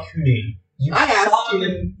Totoro. Make me. I asked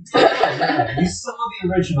you. You saw the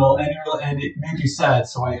original, and it made you sad,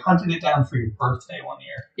 so I hunted it down for your birthday one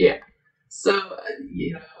year. Yeah. So,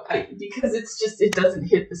 because it doesn't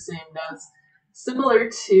hit the same notes. Similar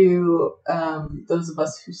to those of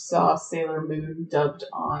us who saw Sailor Moon dubbed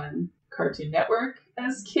on Cartoon Network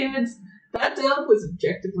as kids, that dub was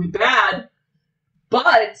objectively bad,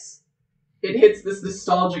 but it hits this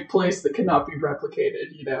nostalgic place that cannot be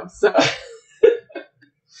replicated, so...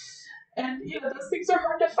 And, those things are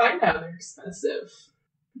hard to find now. They're expensive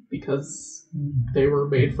because they were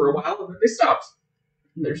made for a while and then they stopped.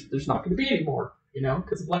 And there's not going to be any more,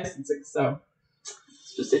 because of licensing. So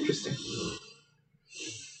it's just interesting.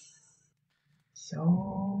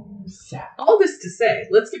 So sad. All this to say,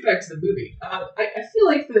 let's get back to the movie. I feel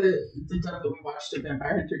like the dub that we watched of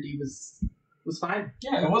Vampire Hunter D was fine.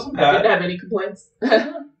 Yeah, it wasn't I bad. didn't have any complaints.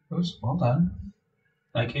 It was well done.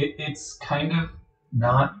 Like, it's kind of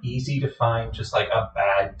not easy to find just like a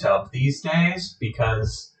bad dub these days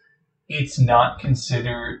because it's not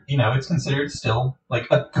considered, it's considered still like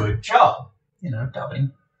a good job,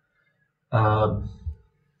 dubbing.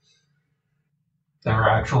 There are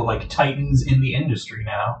actual like titans in the industry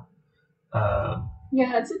now.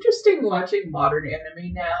 Yeah, it's interesting watching modern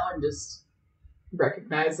anime now and just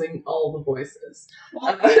recognizing all the voices.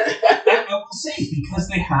 Well, I will say, because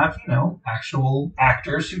they have, actual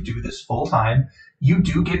actors who do this full time, you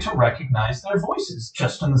do get to recognize their voices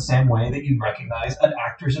just in the same way that you recognize an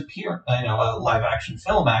actor's a live action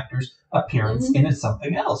film actor's appearance in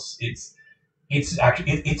something else. It's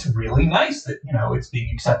actually it's really nice that it's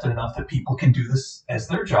being accepted enough that people can do this as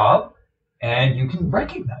their job, and you can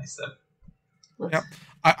recognize them. Yep.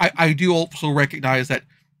 I do also recognize that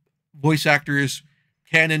voice actors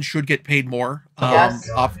can and should get paid more. Yes.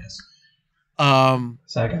 Yes.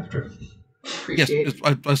 SAG-AFTRA. Yes,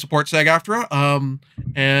 I support SAG-AFTRA.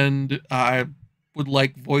 And I would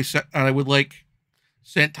like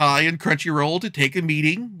Sentai and Crunchyroll to take a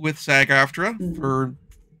meeting with SAG-AFTRA for,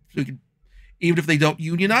 even if they don't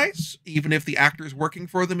unionize, even if the actors working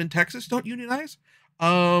for them in Texas don't unionize,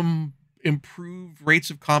 improved rates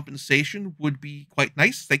of compensation would be quite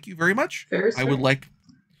nice. Thank you very much. I would like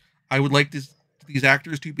these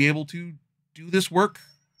actors to be able to do this work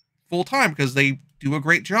full time because they do a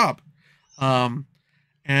great job.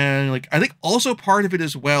 And like I think also part of it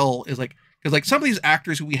as well is like because like some of these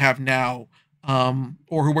actors who we have now,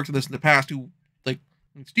 or who worked on this in the past, who like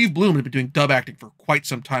Steve Bloom had been doing dub acting for quite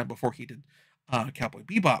some time before he did Cowboy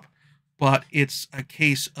Bebop. But it's a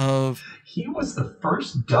case of he was the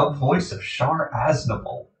first dub voice of Shar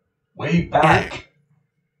Aznable way back.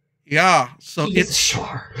 Yeah, so it's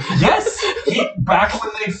Shar. Yes, back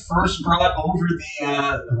when they first brought over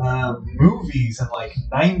the movies in like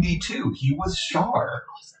 '92, he was Shar.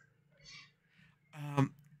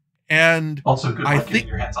 And also good luck getting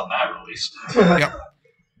your hands on that release. Yep.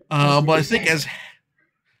 But I think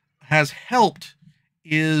has helped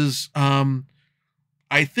is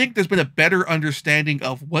I think there's been a better understanding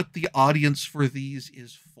of what the audience for these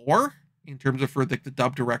is for in terms of for the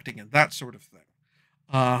dub directing and that sort of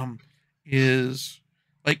thing. Is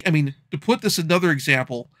like, I mean, to put this another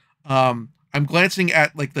example, I'm glancing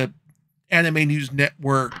at like the Anime News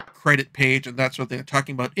Network credit page and that sort of thing,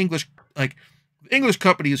 talking about English, like the English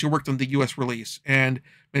companies who worked on the US release, and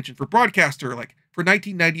mentioned for broadcaster, like for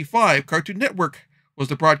 1995, Cartoon Network was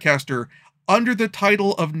the broadcaster under the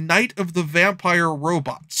title of Night of the Vampire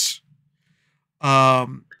Robots.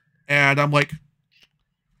 And I'm like,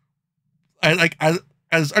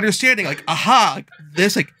 as understanding, like, aha,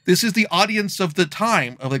 like, this is the audience of the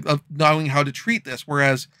time of knowing how to treat this.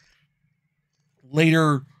 Whereas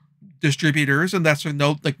later distributors and that's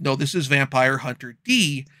no, this is Vampire Hunter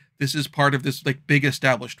D. This is part of this like big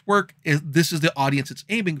established work. This is the audience it's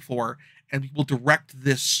aiming for, and we will direct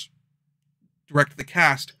the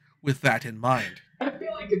cast with that in mind. I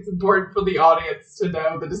feel like it's important for the audience to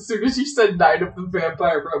know that as soon as you said Night of the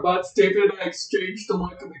Vampire Robots, David and I exchanged a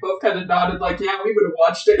look and we both kind of nodded like, yeah, we would have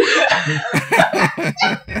watched it.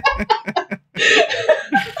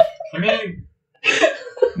 I mean,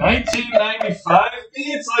 1995?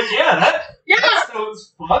 It's like, that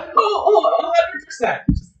sounds fun. Oh, 100%.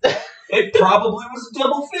 It probably was a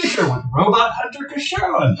double feature with Robot Hunter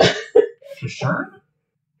Kashurn. Kashurn?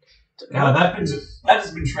 Yeah, that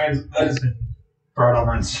has been brought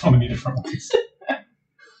over in so many different ways.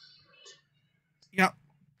 Yeah.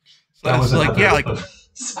 So that was like, yeah, like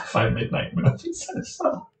sci-fi midnight movies. It's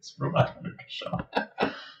Robot Hunter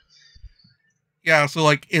Kashurn. Yeah, so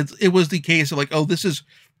like it was the case of like, oh, this is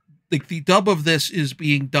like the dub of this is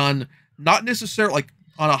being done not necessarily like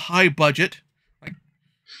on a high budget. Like,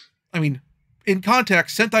 I mean, in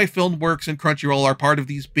context, Sentai Filmworks and Crunchyroll are part of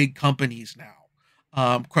these big companies now.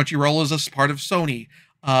 Crunchyroll is a part of Sony.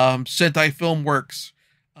 Sentai Filmworks,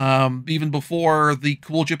 even before the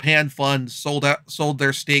Cool Japan Fund sold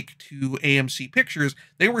their stake to AMC Pictures,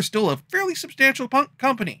 they were still a fairly substantial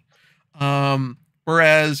company.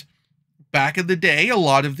 Whereas back in the day, a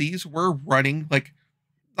lot of these were running like,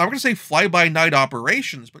 I'm going to say fly-by-night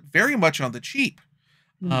operations, but very much on the cheap.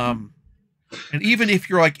 Mm-hmm. And even if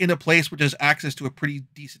you're like in a place which has access to a pretty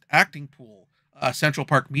decent acting pool, Central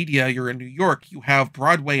Park Media, you're in New York, you have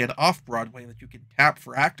Broadway and off-Broadway that you can tap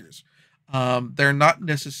for actors. They're not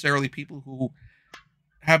necessarily people who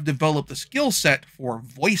have developed the skill set for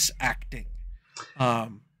voice acting.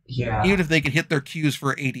 Even if they can hit their cues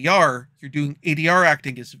for ADR, ADR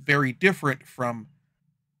acting is very different from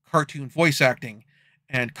cartoon voice acting.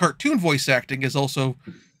 And cartoon voice acting is also,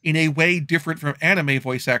 in a way, different from anime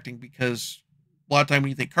voice acting, because a lot of time when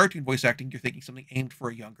you think cartoon voice acting, you're thinking something aimed for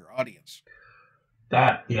a younger audience.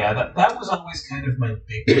 That was always kind of my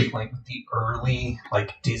big complaint with the early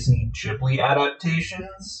like Disney Ghibli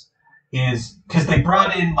adaptations, is because they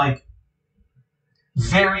brought in like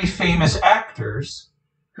very famous actors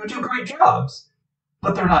who do great jobs,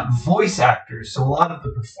 but they're not voice actors. So a lot of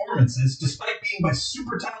the performances, despite being by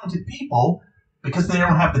super talented people, because they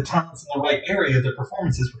don't have the talents in the right area, their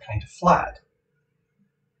performances were kind of flat.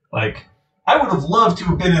 Like, I would have loved to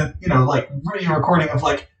have been a video recording of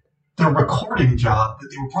like their recording job, that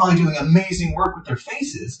they were probably doing amazing work with their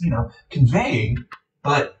faces, conveying,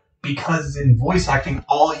 but because in voice acting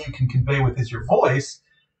all you can convey with is your voice,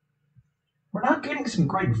 we're not getting some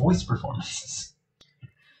great voice performances.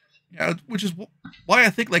 Yeah, which is why I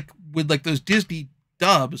think like with like those Disney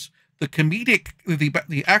dubs,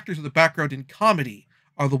 the actors in the background in comedy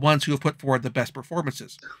are the ones who have put forward the best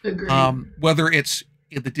performances. Agreed. Whether it's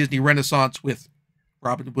in the Disney Renaissance with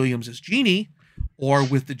Robin Williams as Genie, or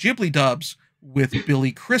with the Ghibli dubs with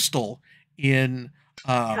Billy Crystal in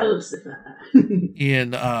Calcifer.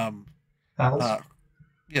 in Howl's?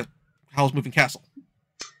 yeah, Howl's Moving Castle.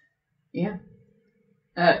 Yeah.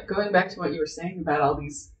 Going back to what you were saying about all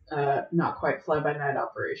these not quite fly-by-night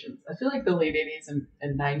operations, I feel like the late 80s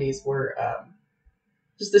and 90s were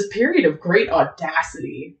just this period of great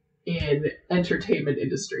audacity in entertainment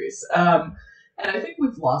industries. And I think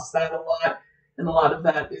we've lost that a lot. And a lot of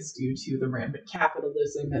that is due to the rampant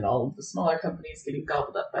capitalism and all of the smaller companies getting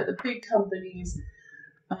gobbled up by the big companies.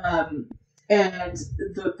 And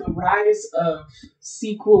the rise of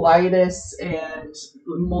sequelitis and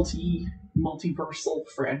multiversal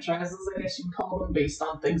franchises, I guess you'd call them, based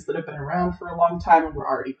on things that have been around for a long time and were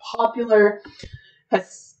already popular,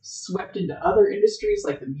 has swept into other industries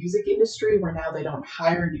like the music industry, where now they don't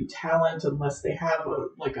hire new talent unless they have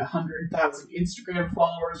 100,000 Instagram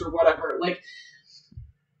followers or whatever. Like,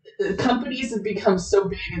 companies have become so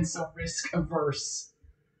big and so risk averse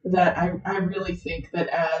that I really think that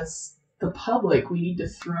as the public, we need to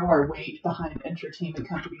throw our weight behind entertainment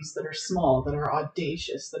companies that are small, that are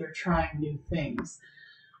audacious, that are trying new things.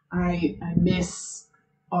 I miss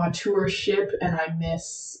auteurship, and I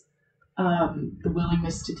miss the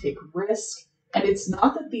willingness to take risk. And it's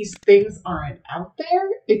not that these things aren't out there,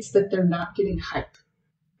 it's that they're not getting hype.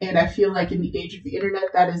 And I feel like in the age of the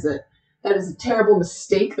internet, that is a terrible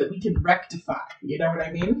mistake that we can rectify. You know what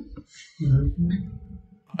I mean? Mm-hmm.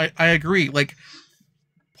 I agree. Like,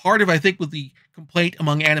 part of, I think, with the complaint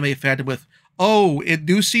among anime fandom with, in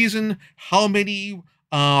new season, how many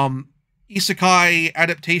isekai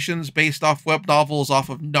adaptations based off web novels off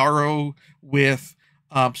of Naru with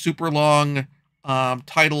super long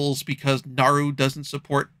titles because Naru doesn't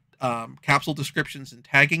support capsule descriptions and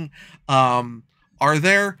tagging are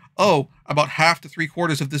there? About half to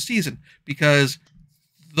 3/4 of the season, because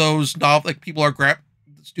those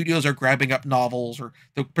studios are grabbing up novels, or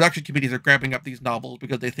the production committees are grabbing up these novels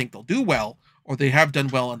because they think they'll do well, or they have done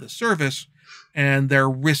well on this service, and they're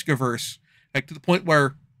risk averse, like to the point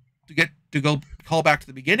where to go call back to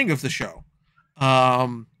the beginning of the show. When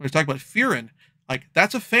I was talking about Firin, like,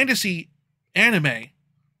 that's a fantasy anime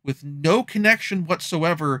with no connection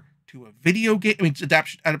whatsoever to a video game. I mean, it's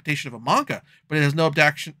adaptation of a manga, but it has no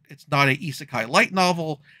adaptation. It's not a isekai light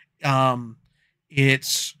novel.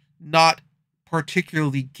 It's not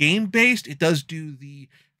particularly game based. It does do the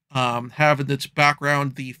have in its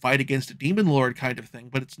background the fight against a demon lord kind of thing,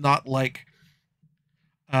 but it's not like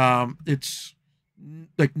it's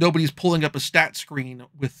like nobody's pulling up a stat screen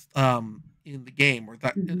with in the game, or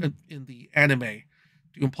that in the anime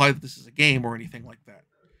to imply that this is a game or anything like that.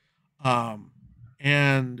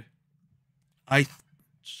 And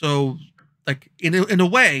so like in a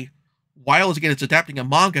way, while again it's adapting a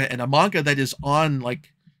manga, and a manga that is on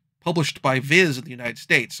like published by Viz in the United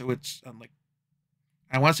States, so it's like,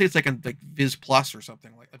 I want to say it's like on like Viz Plus or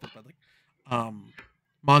something like that, but like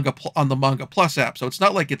manga on the Manga Plus app. So it's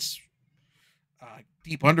not like it's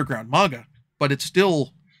deep underground manga, but it's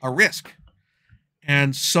still a risk.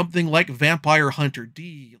 And something like Vampire Hunter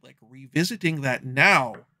D, like revisiting that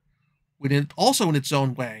now, would also in its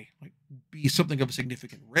own way like be something of a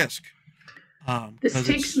significant risk. This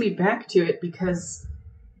takes me back to it because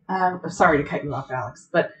I'm sorry to cut you off, Alex,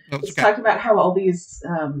 but let's okay. talk about how all these,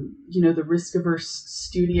 the risk-averse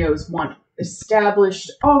studios want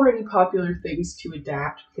established, already popular things to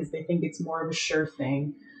adapt because they think it's more of a sure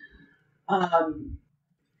thing.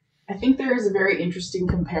 I think there is a very interesting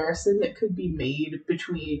comparison that could be made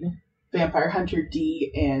between Vampire Hunter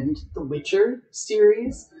D and the Witcher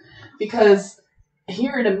series, because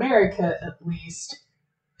here in America, at least,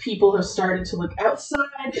 people have started to look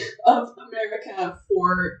outside of America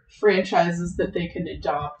for franchises that they can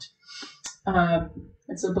adopt. And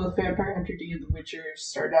so both Vampire Hunter D and The Witcher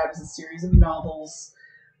started out as a series of novels.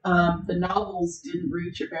 The novels didn't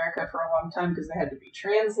reach America for a long time because they had to be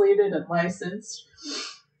translated and licensed.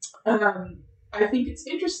 I think it's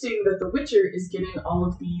interesting that The Witcher is getting all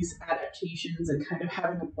of these adaptations and kind of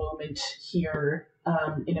having a moment here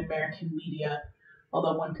in American media,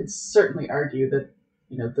 although one could certainly argue that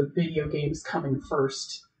the video games coming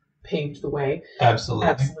first paved the way.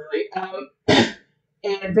 Absolutely.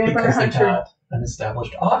 And Vampire because Hunter they had an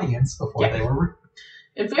established audience before they were.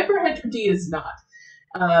 And Vampire Hunter D is not.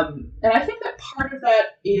 And I think that part of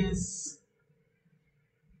that is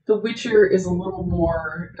The Witcher is a little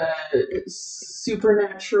more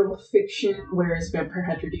supernatural fiction, whereas Vampire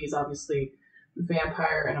Hunter D is obviously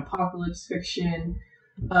vampire and apocalypse fiction.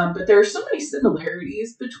 But there are so many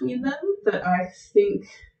similarities between them that I think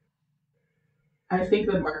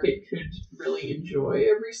the market could really enjoy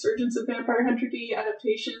a resurgence of Vampire Hunter D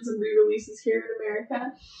adaptations and re-releases here in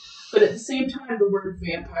America. But at the same time, the word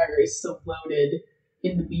vampire is so loaded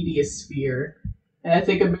in the media sphere. And I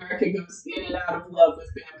think America goes in and out of love with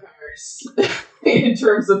vampires in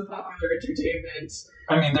terms of popular entertainment.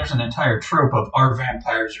 I mean, there's an entire trope of our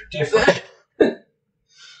vampires are different.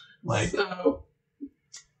 So,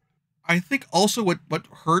 I think also what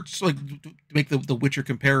hurts, like, to make the Witcher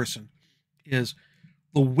comparison, is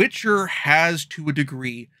The Witcher has, to a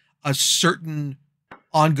degree, a certain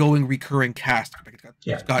ongoing recurring cast.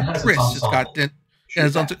 It's got Triss, it's got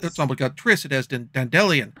Triss, it has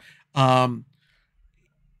Dandelion, and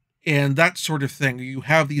that sort of thing. You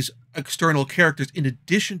have these external characters in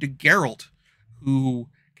addition to Geralt, who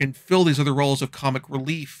can fill these other roles of comic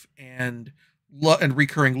relief and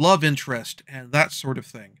recurring love interest and that sort of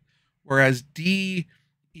thing. Whereas D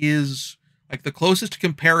is like the closest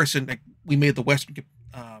comparison. Like, we made the Western,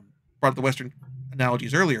 brought up the Western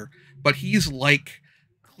analogies earlier, but he's like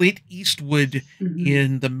Clint Eastwood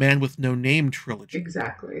in the Man with No Name trilogy.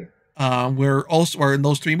 Exactly. Where in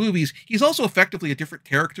those three movies, he's also effectively a different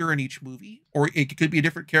character in each movie, or it could be a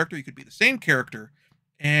different character, he could be the same character,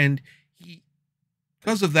 and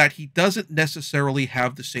because of that, he doesn't necessarily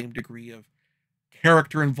have the same degree of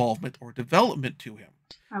character involvement or development to him.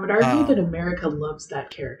 I would argue that America loves that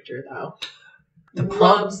character, though.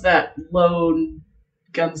 Loves that lone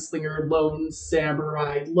gunslinger, lone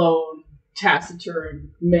samurai, lone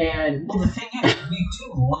taciturn man. Well, the thing is, we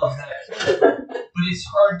do love that character, but it's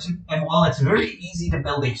hard to, and while it's very easy to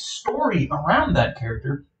build a story around that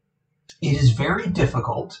character, it is very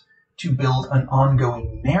difficult to build an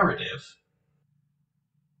ongoing narrative.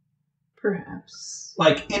 Perhaps.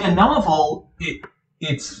 Like, in a novel,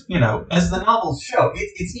 it's, as the novels show,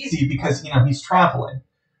 it's easy because, he's traveling.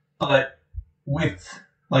 But with,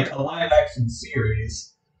 like, a live-action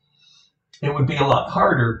series, it would be a lot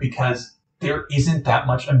harder because there isn't that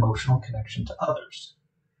much emotional connection to others.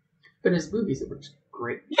 But his movies, it works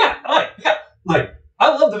great. Yeah. I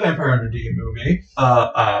love the Vampire Hunter D movie.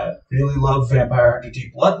 I really love Vampire Hunter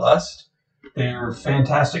D Bloodlust. They're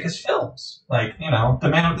fantastic as films. Like, the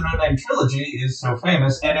Man with the No Name trilogy is so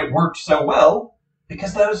famous, and it worked so well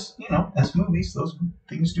because those, as movies, those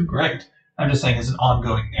things do great. I'm just saying, as an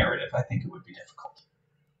ongoing narrative, I think it would be difficult.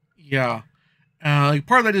 Yeah.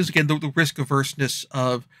 Part of that is, again, the risk averseness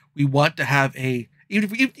of, we want to have even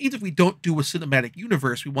if we don't do a cinematic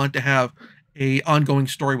universe, we want to have a ongoing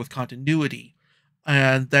story with continuity,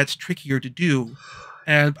 and that's trickier to do.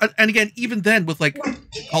 And again, even then, with like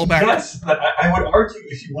callback. Yes, but I would argue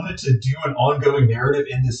if you wanted to do an ongoing narrative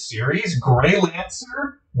in this series, Grey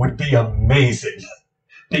Lancer would be amazing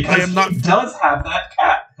because he does have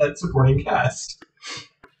that supporting cast.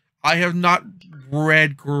 I have not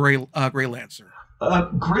read Grey Lancer.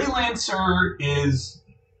 Grey Lancer is,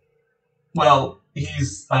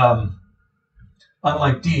 he's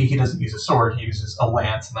unlike D. He doesn't use a sword; he uses a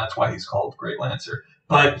lance, and that's why he's called Grey Lancer.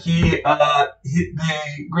 But the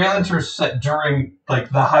Grey Lancer is set during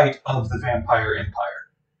like the height of the Vampire Empire.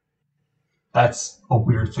 That's a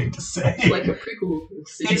weird thing to say. Like a prequel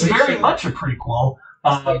situation. It's very much a prequel.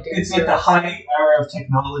 It's at the high era of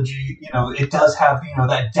technology. It does have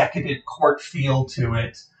that decadent court feel to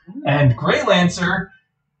it. And Grey Lancer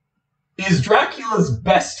is Dracula's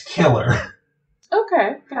best killer.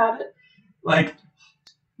 Okay, got it.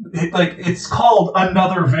 It's called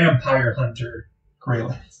Another Vampire Hunter. Grey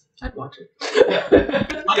Lancer. I'd watch it. I think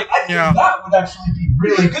that would actually be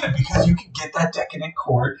really good because you can get that decadent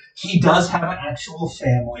court. He does have an actual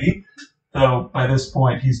family, though by this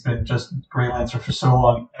point he's been just Grey Lancer for so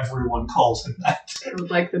long, everyone calls him that. I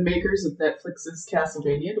would like the makers of Netflix's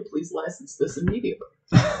Castlevania to please license this immediately.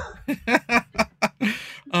 I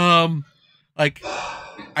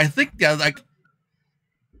think, because I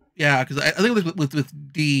think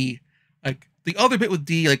with D, like, the other bit with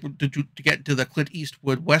D, like, to get to the Clint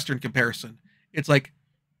Eastwood Western comparison, it's like,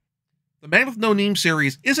 the Man with No Name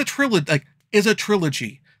series is a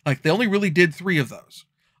trilogy. Like, they only really did 3 of those.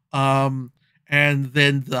 And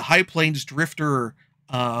then the High Plains Drifter,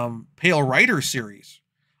 Pale Rider series,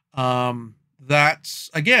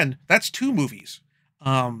 that's 2 movies.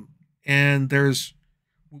 And there's,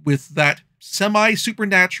 with that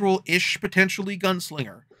semi-supernatural-ish, potentially,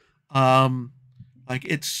 gunslinger,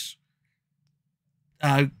 it's,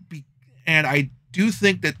 and I do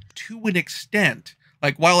think that, to an extent,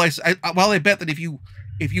 like, while I bet that if you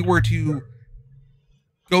were to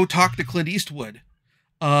go talk to Clint Eastwood,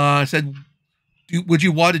 said, would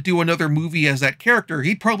you want to do another movie as that character?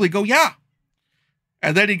 He'd probably go, yeah.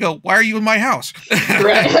 And then he'd go, why are you in my house?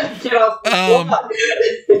 Right. Get off the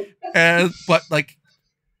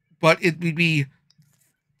but it would be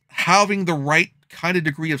having the right kind of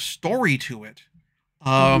degree of story to it.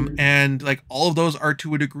 And like, all of those are,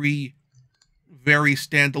 to a degree, very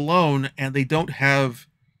standalone, and they don't have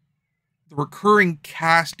the recurring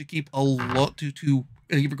cast to keep a lot to.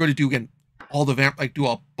 If you're going to do again all the do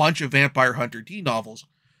a bunch of Vampire Hunter D novels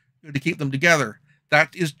to keep them together.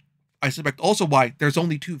 That is, I suspect, also why there's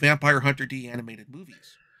only 2 Vampire Hunter D animated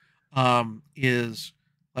movies. And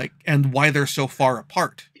why they're so far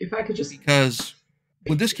apart. If I could just... Because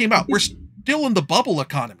when this came out, we're still in the bubble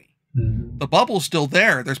economy. Mm-hmm. The bubble's still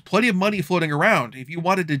there. There's plenty of money floating around. If you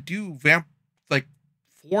wanted to do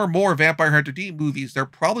 4 more Vampire Hunter D movies, there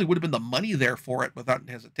probably would have been the money there for it without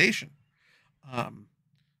hesitation.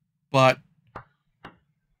 But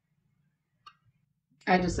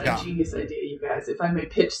I just had a genius idea, you guys. If I may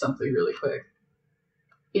pitch something really quick.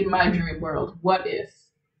 In my dream world, what if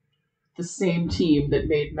the same team that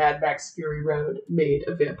made Mad Max Fury Road made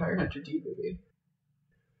a Vampire Hunter D movie?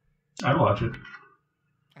 I'd watch it.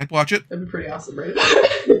 I'd watch it. That'd be pretty awesome, right?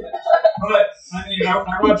 But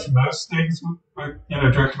I watch most things,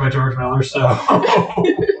 directed by George Miller. So,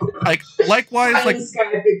 likewise,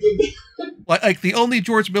 the only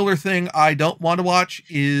George Miller thing I don't want to watch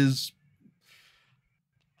is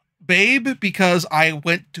Babe, because I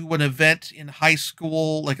went to an event in high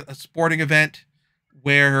school, like a sporting event,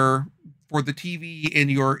 where for the TV in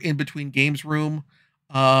your in-between games room,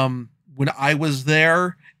 when I was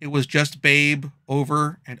there, it was just Babe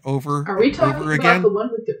over and over. Are we talking over about again. the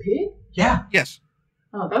one with the pig? Yeah. Yes.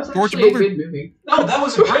 Oh, that was George actually Miller. a good movie. No, that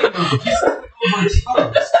was a great movie. He's over his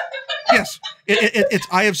toes. Yes.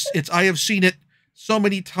 I have seen it so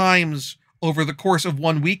many times over the course of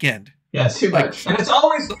one weekend. Yes. Too much. And it's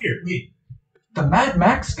always weird. The Mad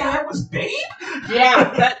Max guy was Babe?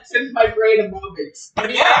 Yeah, that's in my brain a moment.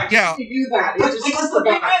 But yeah. You do that. But because the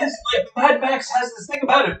thing is, Mad Max has this thing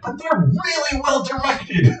about it, but they're really well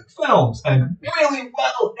directed films and really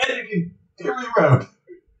well edited. Fury Road.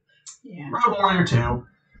 Yeah. Road Warrior 2.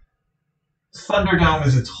 Thunderdome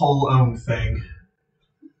is its whole own thing.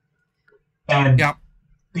 And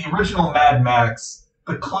the original Mad Max,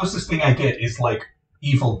 the closest thing I get is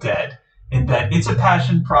Evil Dead, in that it's a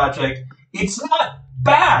passion project. It's not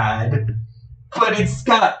bad, but it's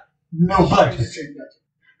got no budget.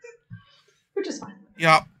 Which is fine.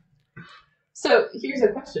 Yeah. So here's a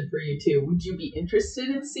question for you two. Would you be interested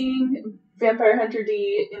in seeing Vampire Hunter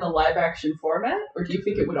D in a live action format? Or do you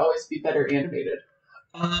think it would always be better animated?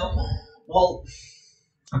 Well,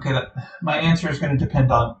 okay, my answer is going to depend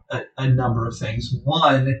on a number of things.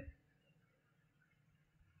 One,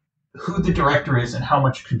 who the director is and how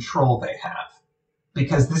much control they have.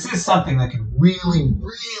 Because this is something that could really,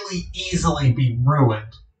 really easily be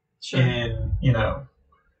ruined in,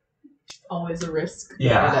 Always a risk.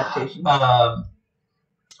 Yeah. Adaptation.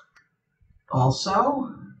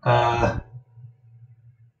 Also,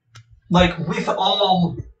 with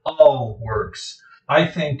all works, I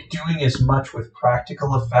think doing as much with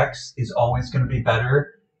practical effects is always going to be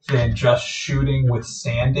better than just shooting with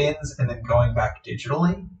stand-ins and then going back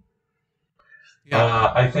digitally.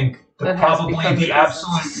 Yeah. I think probably the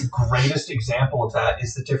absolute greatest example of that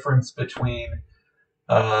is the difference between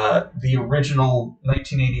the original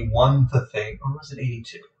 1981 The Thing, or was it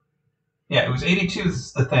 82? Yeah, it was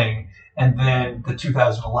 82's The Thing, and then the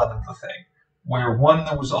 2011 The Thing, where one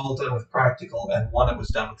that was all done with practical and one that was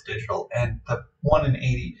done with digital, and the one in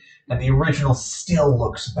 80 and the original still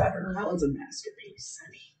looks better. That was a masterpiece.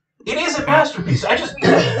 It is a masterpiece. I just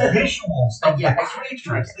mean the visuals of the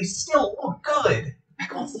creatures. They still look good. I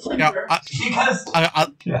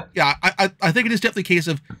think it is definitely a case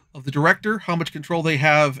of the director, how much control they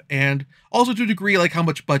have, and also to a degree, how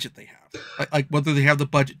much budget they have, whether they have the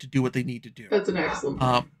budget to do what they need to do. That's an excellent.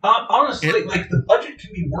 Honestly, the budget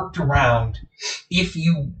can be worked around if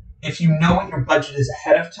you know what your budget is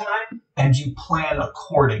ahead of time and you plan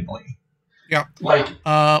accordingly. Yeah.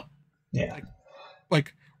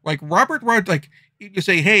 Like Robert you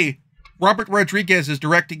say, hey, Robert Rodriguez is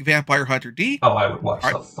directing Vampire Hunter D. Oh, I would watch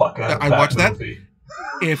the fuck out of that. I'd watch movie.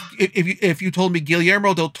 That. If you told me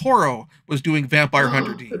Guillermo del Toro was doing Vampire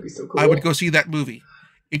Hunter D, that'd be so cool. I would go see that movie.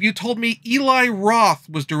 If you told me Eli Roth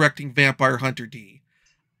was directing Vampire Hunter D,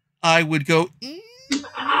 I would go. An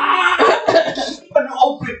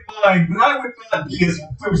open mind, but I would not be as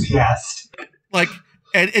enthusiastic.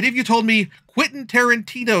 And if you told me Quentin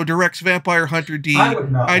Tarantino directs Vampire Hunter D, I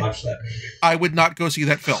would not watch that movie. I would not go see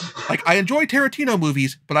that film. I enjoy Tarantino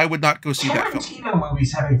movies, but I would not go see that film. Tarantino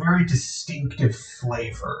movies have a very distinctive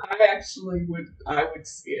flavor. I would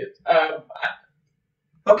see it.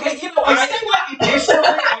 Okay, I think initially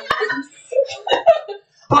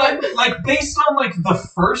but based on the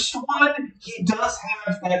first one, he does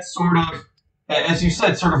have that sort of, as you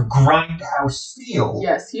said, sort of grindhouse feel.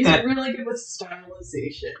 Yes, he's really good with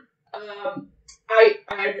stylization.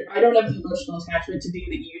 I don't have the emotional attachment to D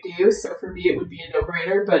that you do, so for me it would be a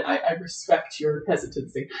no-brainer, but I respect your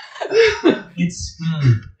hesitancy.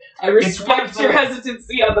 I respect your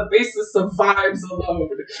hesitancy on the basis of vibes alone.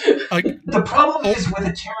 The problem is with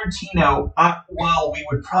a Tarantino, while we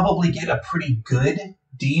would probably get a pretty good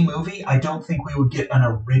D movie, I don't think we would get an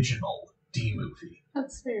original D movie.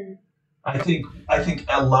 That's fair. I think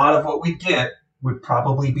a lot of what we get would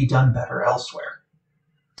probably be done better elsewhere.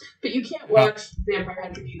 But you can't watch Vampire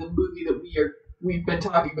Hunter D, the movie that we've been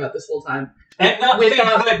talking about this whole time. And not think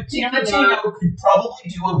that Tarantino could probably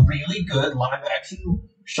do a really good live-action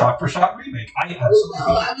shot-for-shot remake. I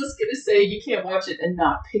was going to say, you can't watch it and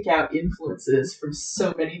not pick out influences from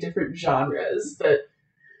so many different genres that...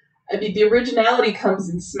 I mean, the originality comes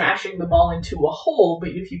in smashing them all into a whole, but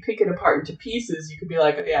if you pick it apart into pieces, you could be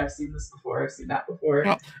like, oh yeah, I've seen this before, I've seen that before.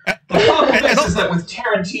 No. The problem is that with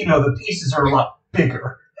Tarantino, the pieces are a lot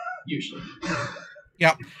bigger. Usually.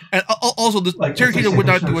 Yeah, and also, Tarantino would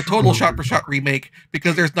not do a total shot-for-shot remake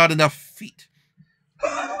because there's not enough feet.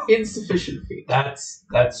 Insufficient feet. That's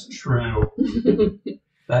true.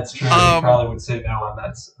 That's true. He probably would say no on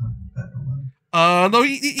that one. No,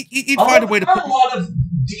 he'd find a way to put... a lot of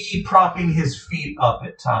D propping his feet up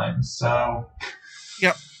at times, so...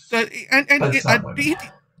 Yeah,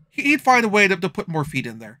 he'd find a way to put more feet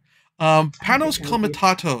in there. Panos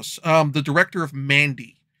Climatatos, the director of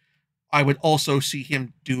Mandy, I would also see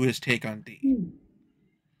him do his take on D.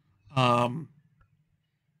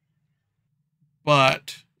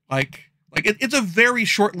 But it's a very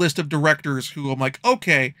short list of directors who I'm like,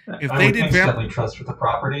 okay, if they did instantly trust for the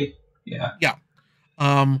property, yeah.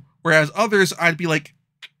 Whereas others, I'd be like,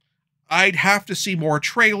 I'd have to see more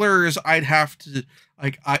trailers. I'd have to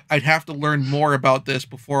I'd have to learn more about this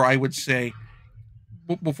before I would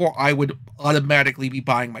automatically be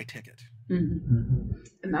buying my ticket. Mm-hmm.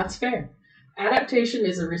 And that's fair. Adaptation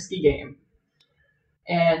is a risky game.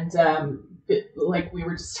 And like we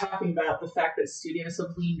were just talking about, the fact that studios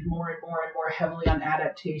have leaned more and more and more heavily on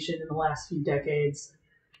adaptation in the last few decades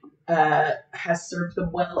has served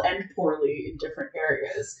them well and poorly in different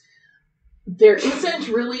areas. There isn't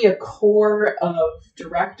really a core of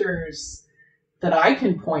directors that I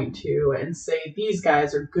can point to and say, these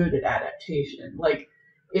guys are good at adaptation. Like,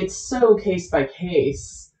 it's so case by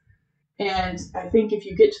case. And I think if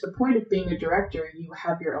you get to the point of being a director, you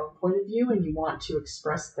have your own point of view and you want to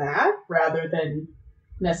express that rather than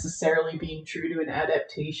necessarily being true to an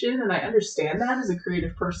adaptation. And I understand that as a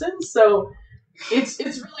creative person. So it's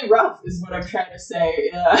really rough is what I'm trying to say.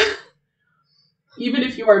 Even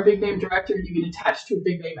if you are a big name director and you get attached to a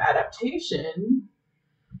big name adaptation,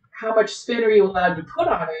 how much spin are you allowed to put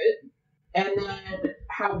on it? And then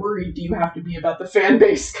how worried do you have to be about the fan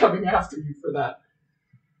base coming after you for that?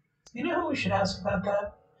 You know who we should ask about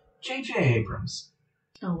that? J.J. Abrams.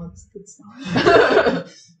 Oh, let's not.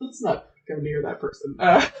 Let's not go near that person.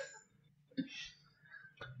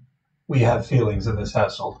 We have feelings in this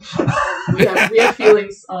household. we have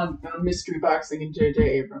feelings on mystery boxing and J.J.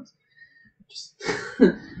 Abrams. Just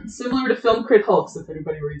similar to Film Crit Hulks, if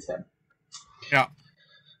anybody reads him. Yeah.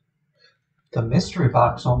 The mystery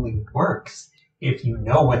box only works if you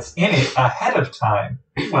know what's in it ahead of time.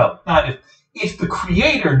 Well, not if the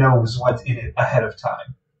creator knows what's in it ahead of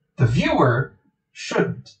time. The viewer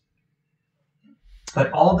shouldn't.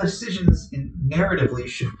 But all the decisions narratively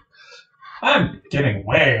should... I'm getting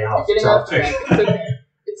way off topic.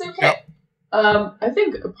 It's okay. Yep. I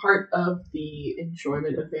think a part of the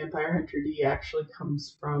enjoyment of Vampire Hunter D actually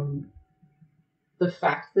comes from the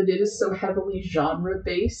fact that it is so heavily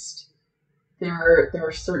genre-based. There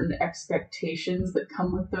are certain expectations that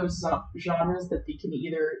come with those genres that they can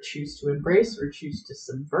either choose to embrace or choose to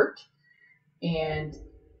subvert. And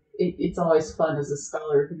it's always fun as a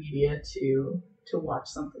scholar of media to watch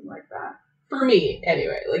something like that. For me,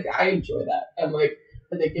 anyway. Like, I enjoy that. I'm like,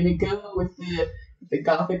 are they going to go with the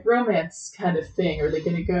gothic romance kind of thing? Are they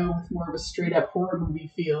going to go with more of a straight-up horror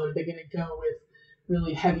movie feel? Are they going to go with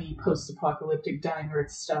really heavy post-apocalyptic dying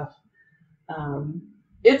earth stuff?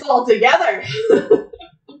 It's all together!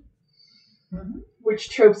 Mm-hmm. Which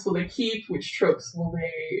tropes will they keep? Which tropes will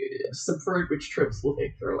they subvert? Which tropes will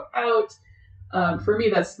they throw out? For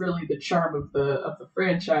me, that's really the charm of the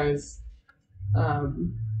franchise.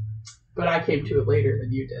 But I came to it later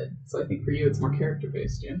than you did. So I think for you, it's more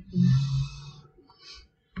character-based, yeah?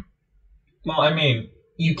 Well, I mean,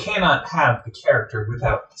 you cannot have the character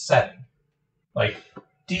without the setting. Like,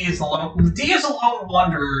 D is a lone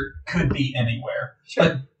wanderer could be anywhere. Sure.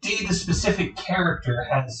 But D, the specific character,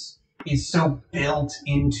 is so built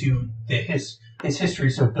into his history,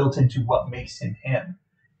 so built into what makes him him.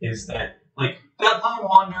 Is that, like, that lone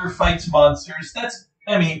wanderer fights monsters.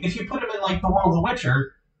 If you put him in like the world of The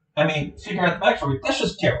Witcher, figure out the backstory. That's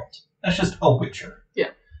just Geralt. That's just a Witcher.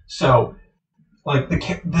 Yeah. So, like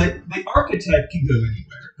the archetype can go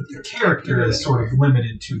anywhere, but the character is sort of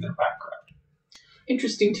limited to their background.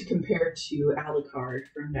 Interesting to compare to Alucard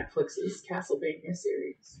from Netflix's Castlevania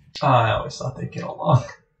series. I always thought they'd get along.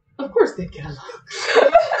 Of course they'd get along.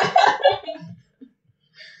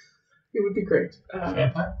 It would be great.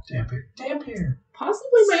 Vampire? Dampier.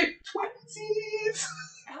 Possibly my Twinsies!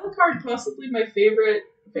 Alucard, possibly my favorite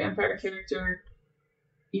vampire character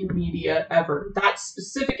in media ever. That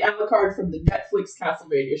specific Alucard from the Netflix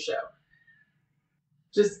Castlevania show.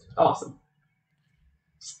 Just awesome.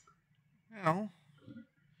 Well, do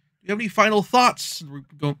you have any final thoughts? We're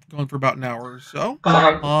going for about an hour or so.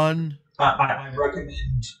 I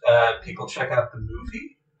recommend people check out the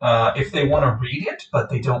movie if they want to read it, but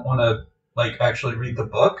they don't want to actually read the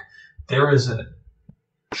book. There is a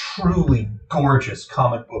truly gorgeous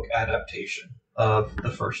comic book adaptation of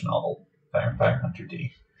the first novel, Vampire Hunter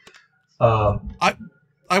D. I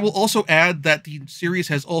will also add that the series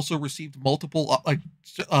has also received multiple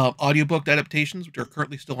audiobook adaptations, which are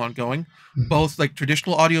currently still ongoing. Both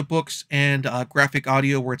traditional audiobooks and graphic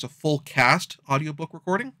audio, where it's a full cast audiobook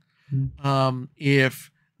recording. If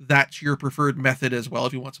that's your preferred method as well,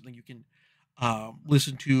 if you want something you can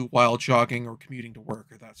listen to while jogging or commuting to work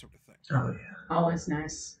or that sort of thing. Oh, yeah. Always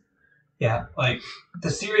nice. Yeah,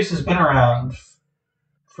 the series has been around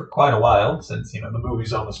for quite a while, since, the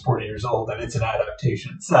movie's almost 40 years old, and it's an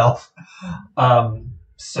adaptation itself.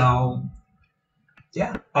 So,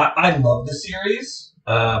 yeah, I love the series.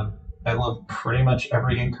 I love pretty much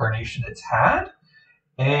every incarnation it's had.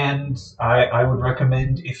 And I would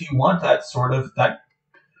recommend, if you want that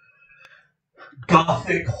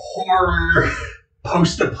gothic horror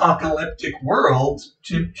post-apocalyptic world,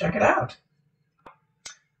 to check it out.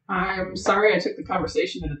 I'm sorry I took the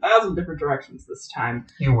conversation in 1,000 different directions this time.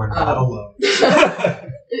 You were not alone.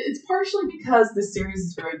 It's partially because this series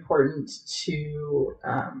is very important to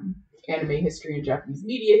anime history and Japanese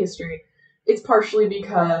media history. It's partially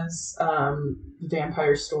because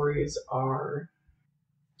vampire stories are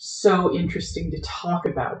so interesting to talk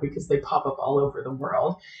about because they pop up all over the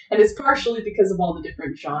world. And it's partially because of all the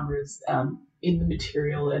different genres in the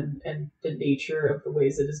material and the nature of the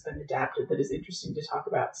ways it has been adapted that is interesting to talk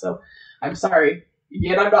about. So I'm sorry,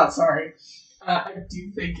 yet I'm not sorry. I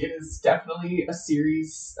do think it is definitely a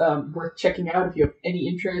series worth checking out if you have any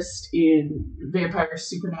interest in vampire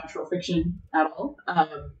supernatural fiction at all.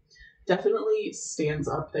 Definitely stands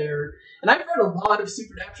up there. And I've read a lot of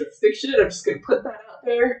supernatural fiction. I'm just going to put that out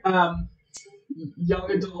there.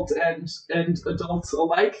 Young adult and adults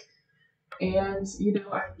alike. And,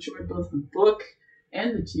 I enjoyed both the book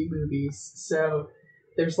and the 2 movies. So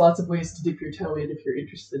there's lots of ways to dip your toe in if you're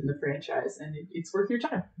interested in the franchise. And it's worth your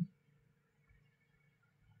time.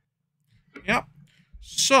 Yep.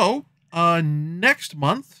 So, next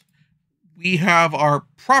month, we have our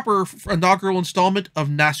proper inaugural installment of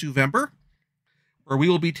Nasuvember, where we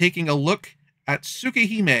will be taking a look at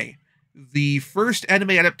Tsukihime, the first anime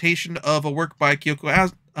adaptation of a work by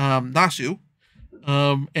Kyoko Nasu,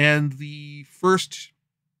 and the first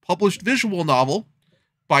published visual novel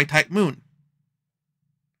by Type Moon.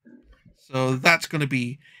 So that's going to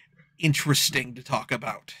be interesting to talk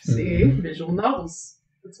about. See, visual novels.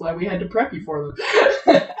 That's why we had to prep you for them.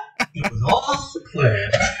 It was all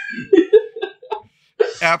planned.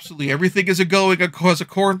 Absolutely, everything is going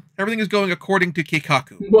according to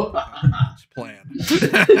Keikaku. It's planned.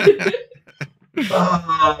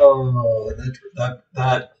 Oh,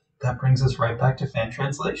 that brings us right back to fan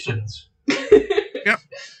translations. Yep.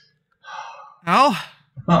 Well,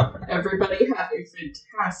 everybody have a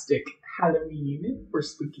fantastic Halloween or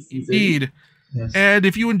spooky season. Indeed. Yes. And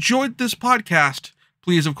if you enjoyed this podcast,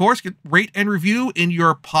 please, of course, rate and review in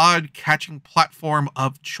your pod-catching platform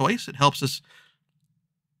of choice. It helps us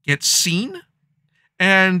get seen.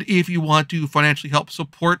 And if you want to financially help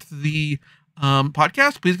support the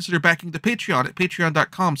podcast, please consider backing the Patreon at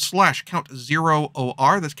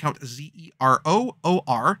patreon.com/count0OR. That's count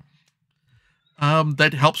ZEROOR.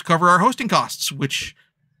 That helps cover our hosting costs, which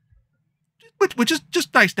is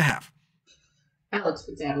just nice to have. Alex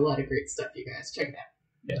puts out a lot of great stuff, you guys. Check it out.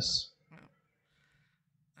 Yes.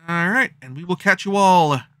 All right, and we will catch you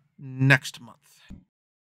all next month.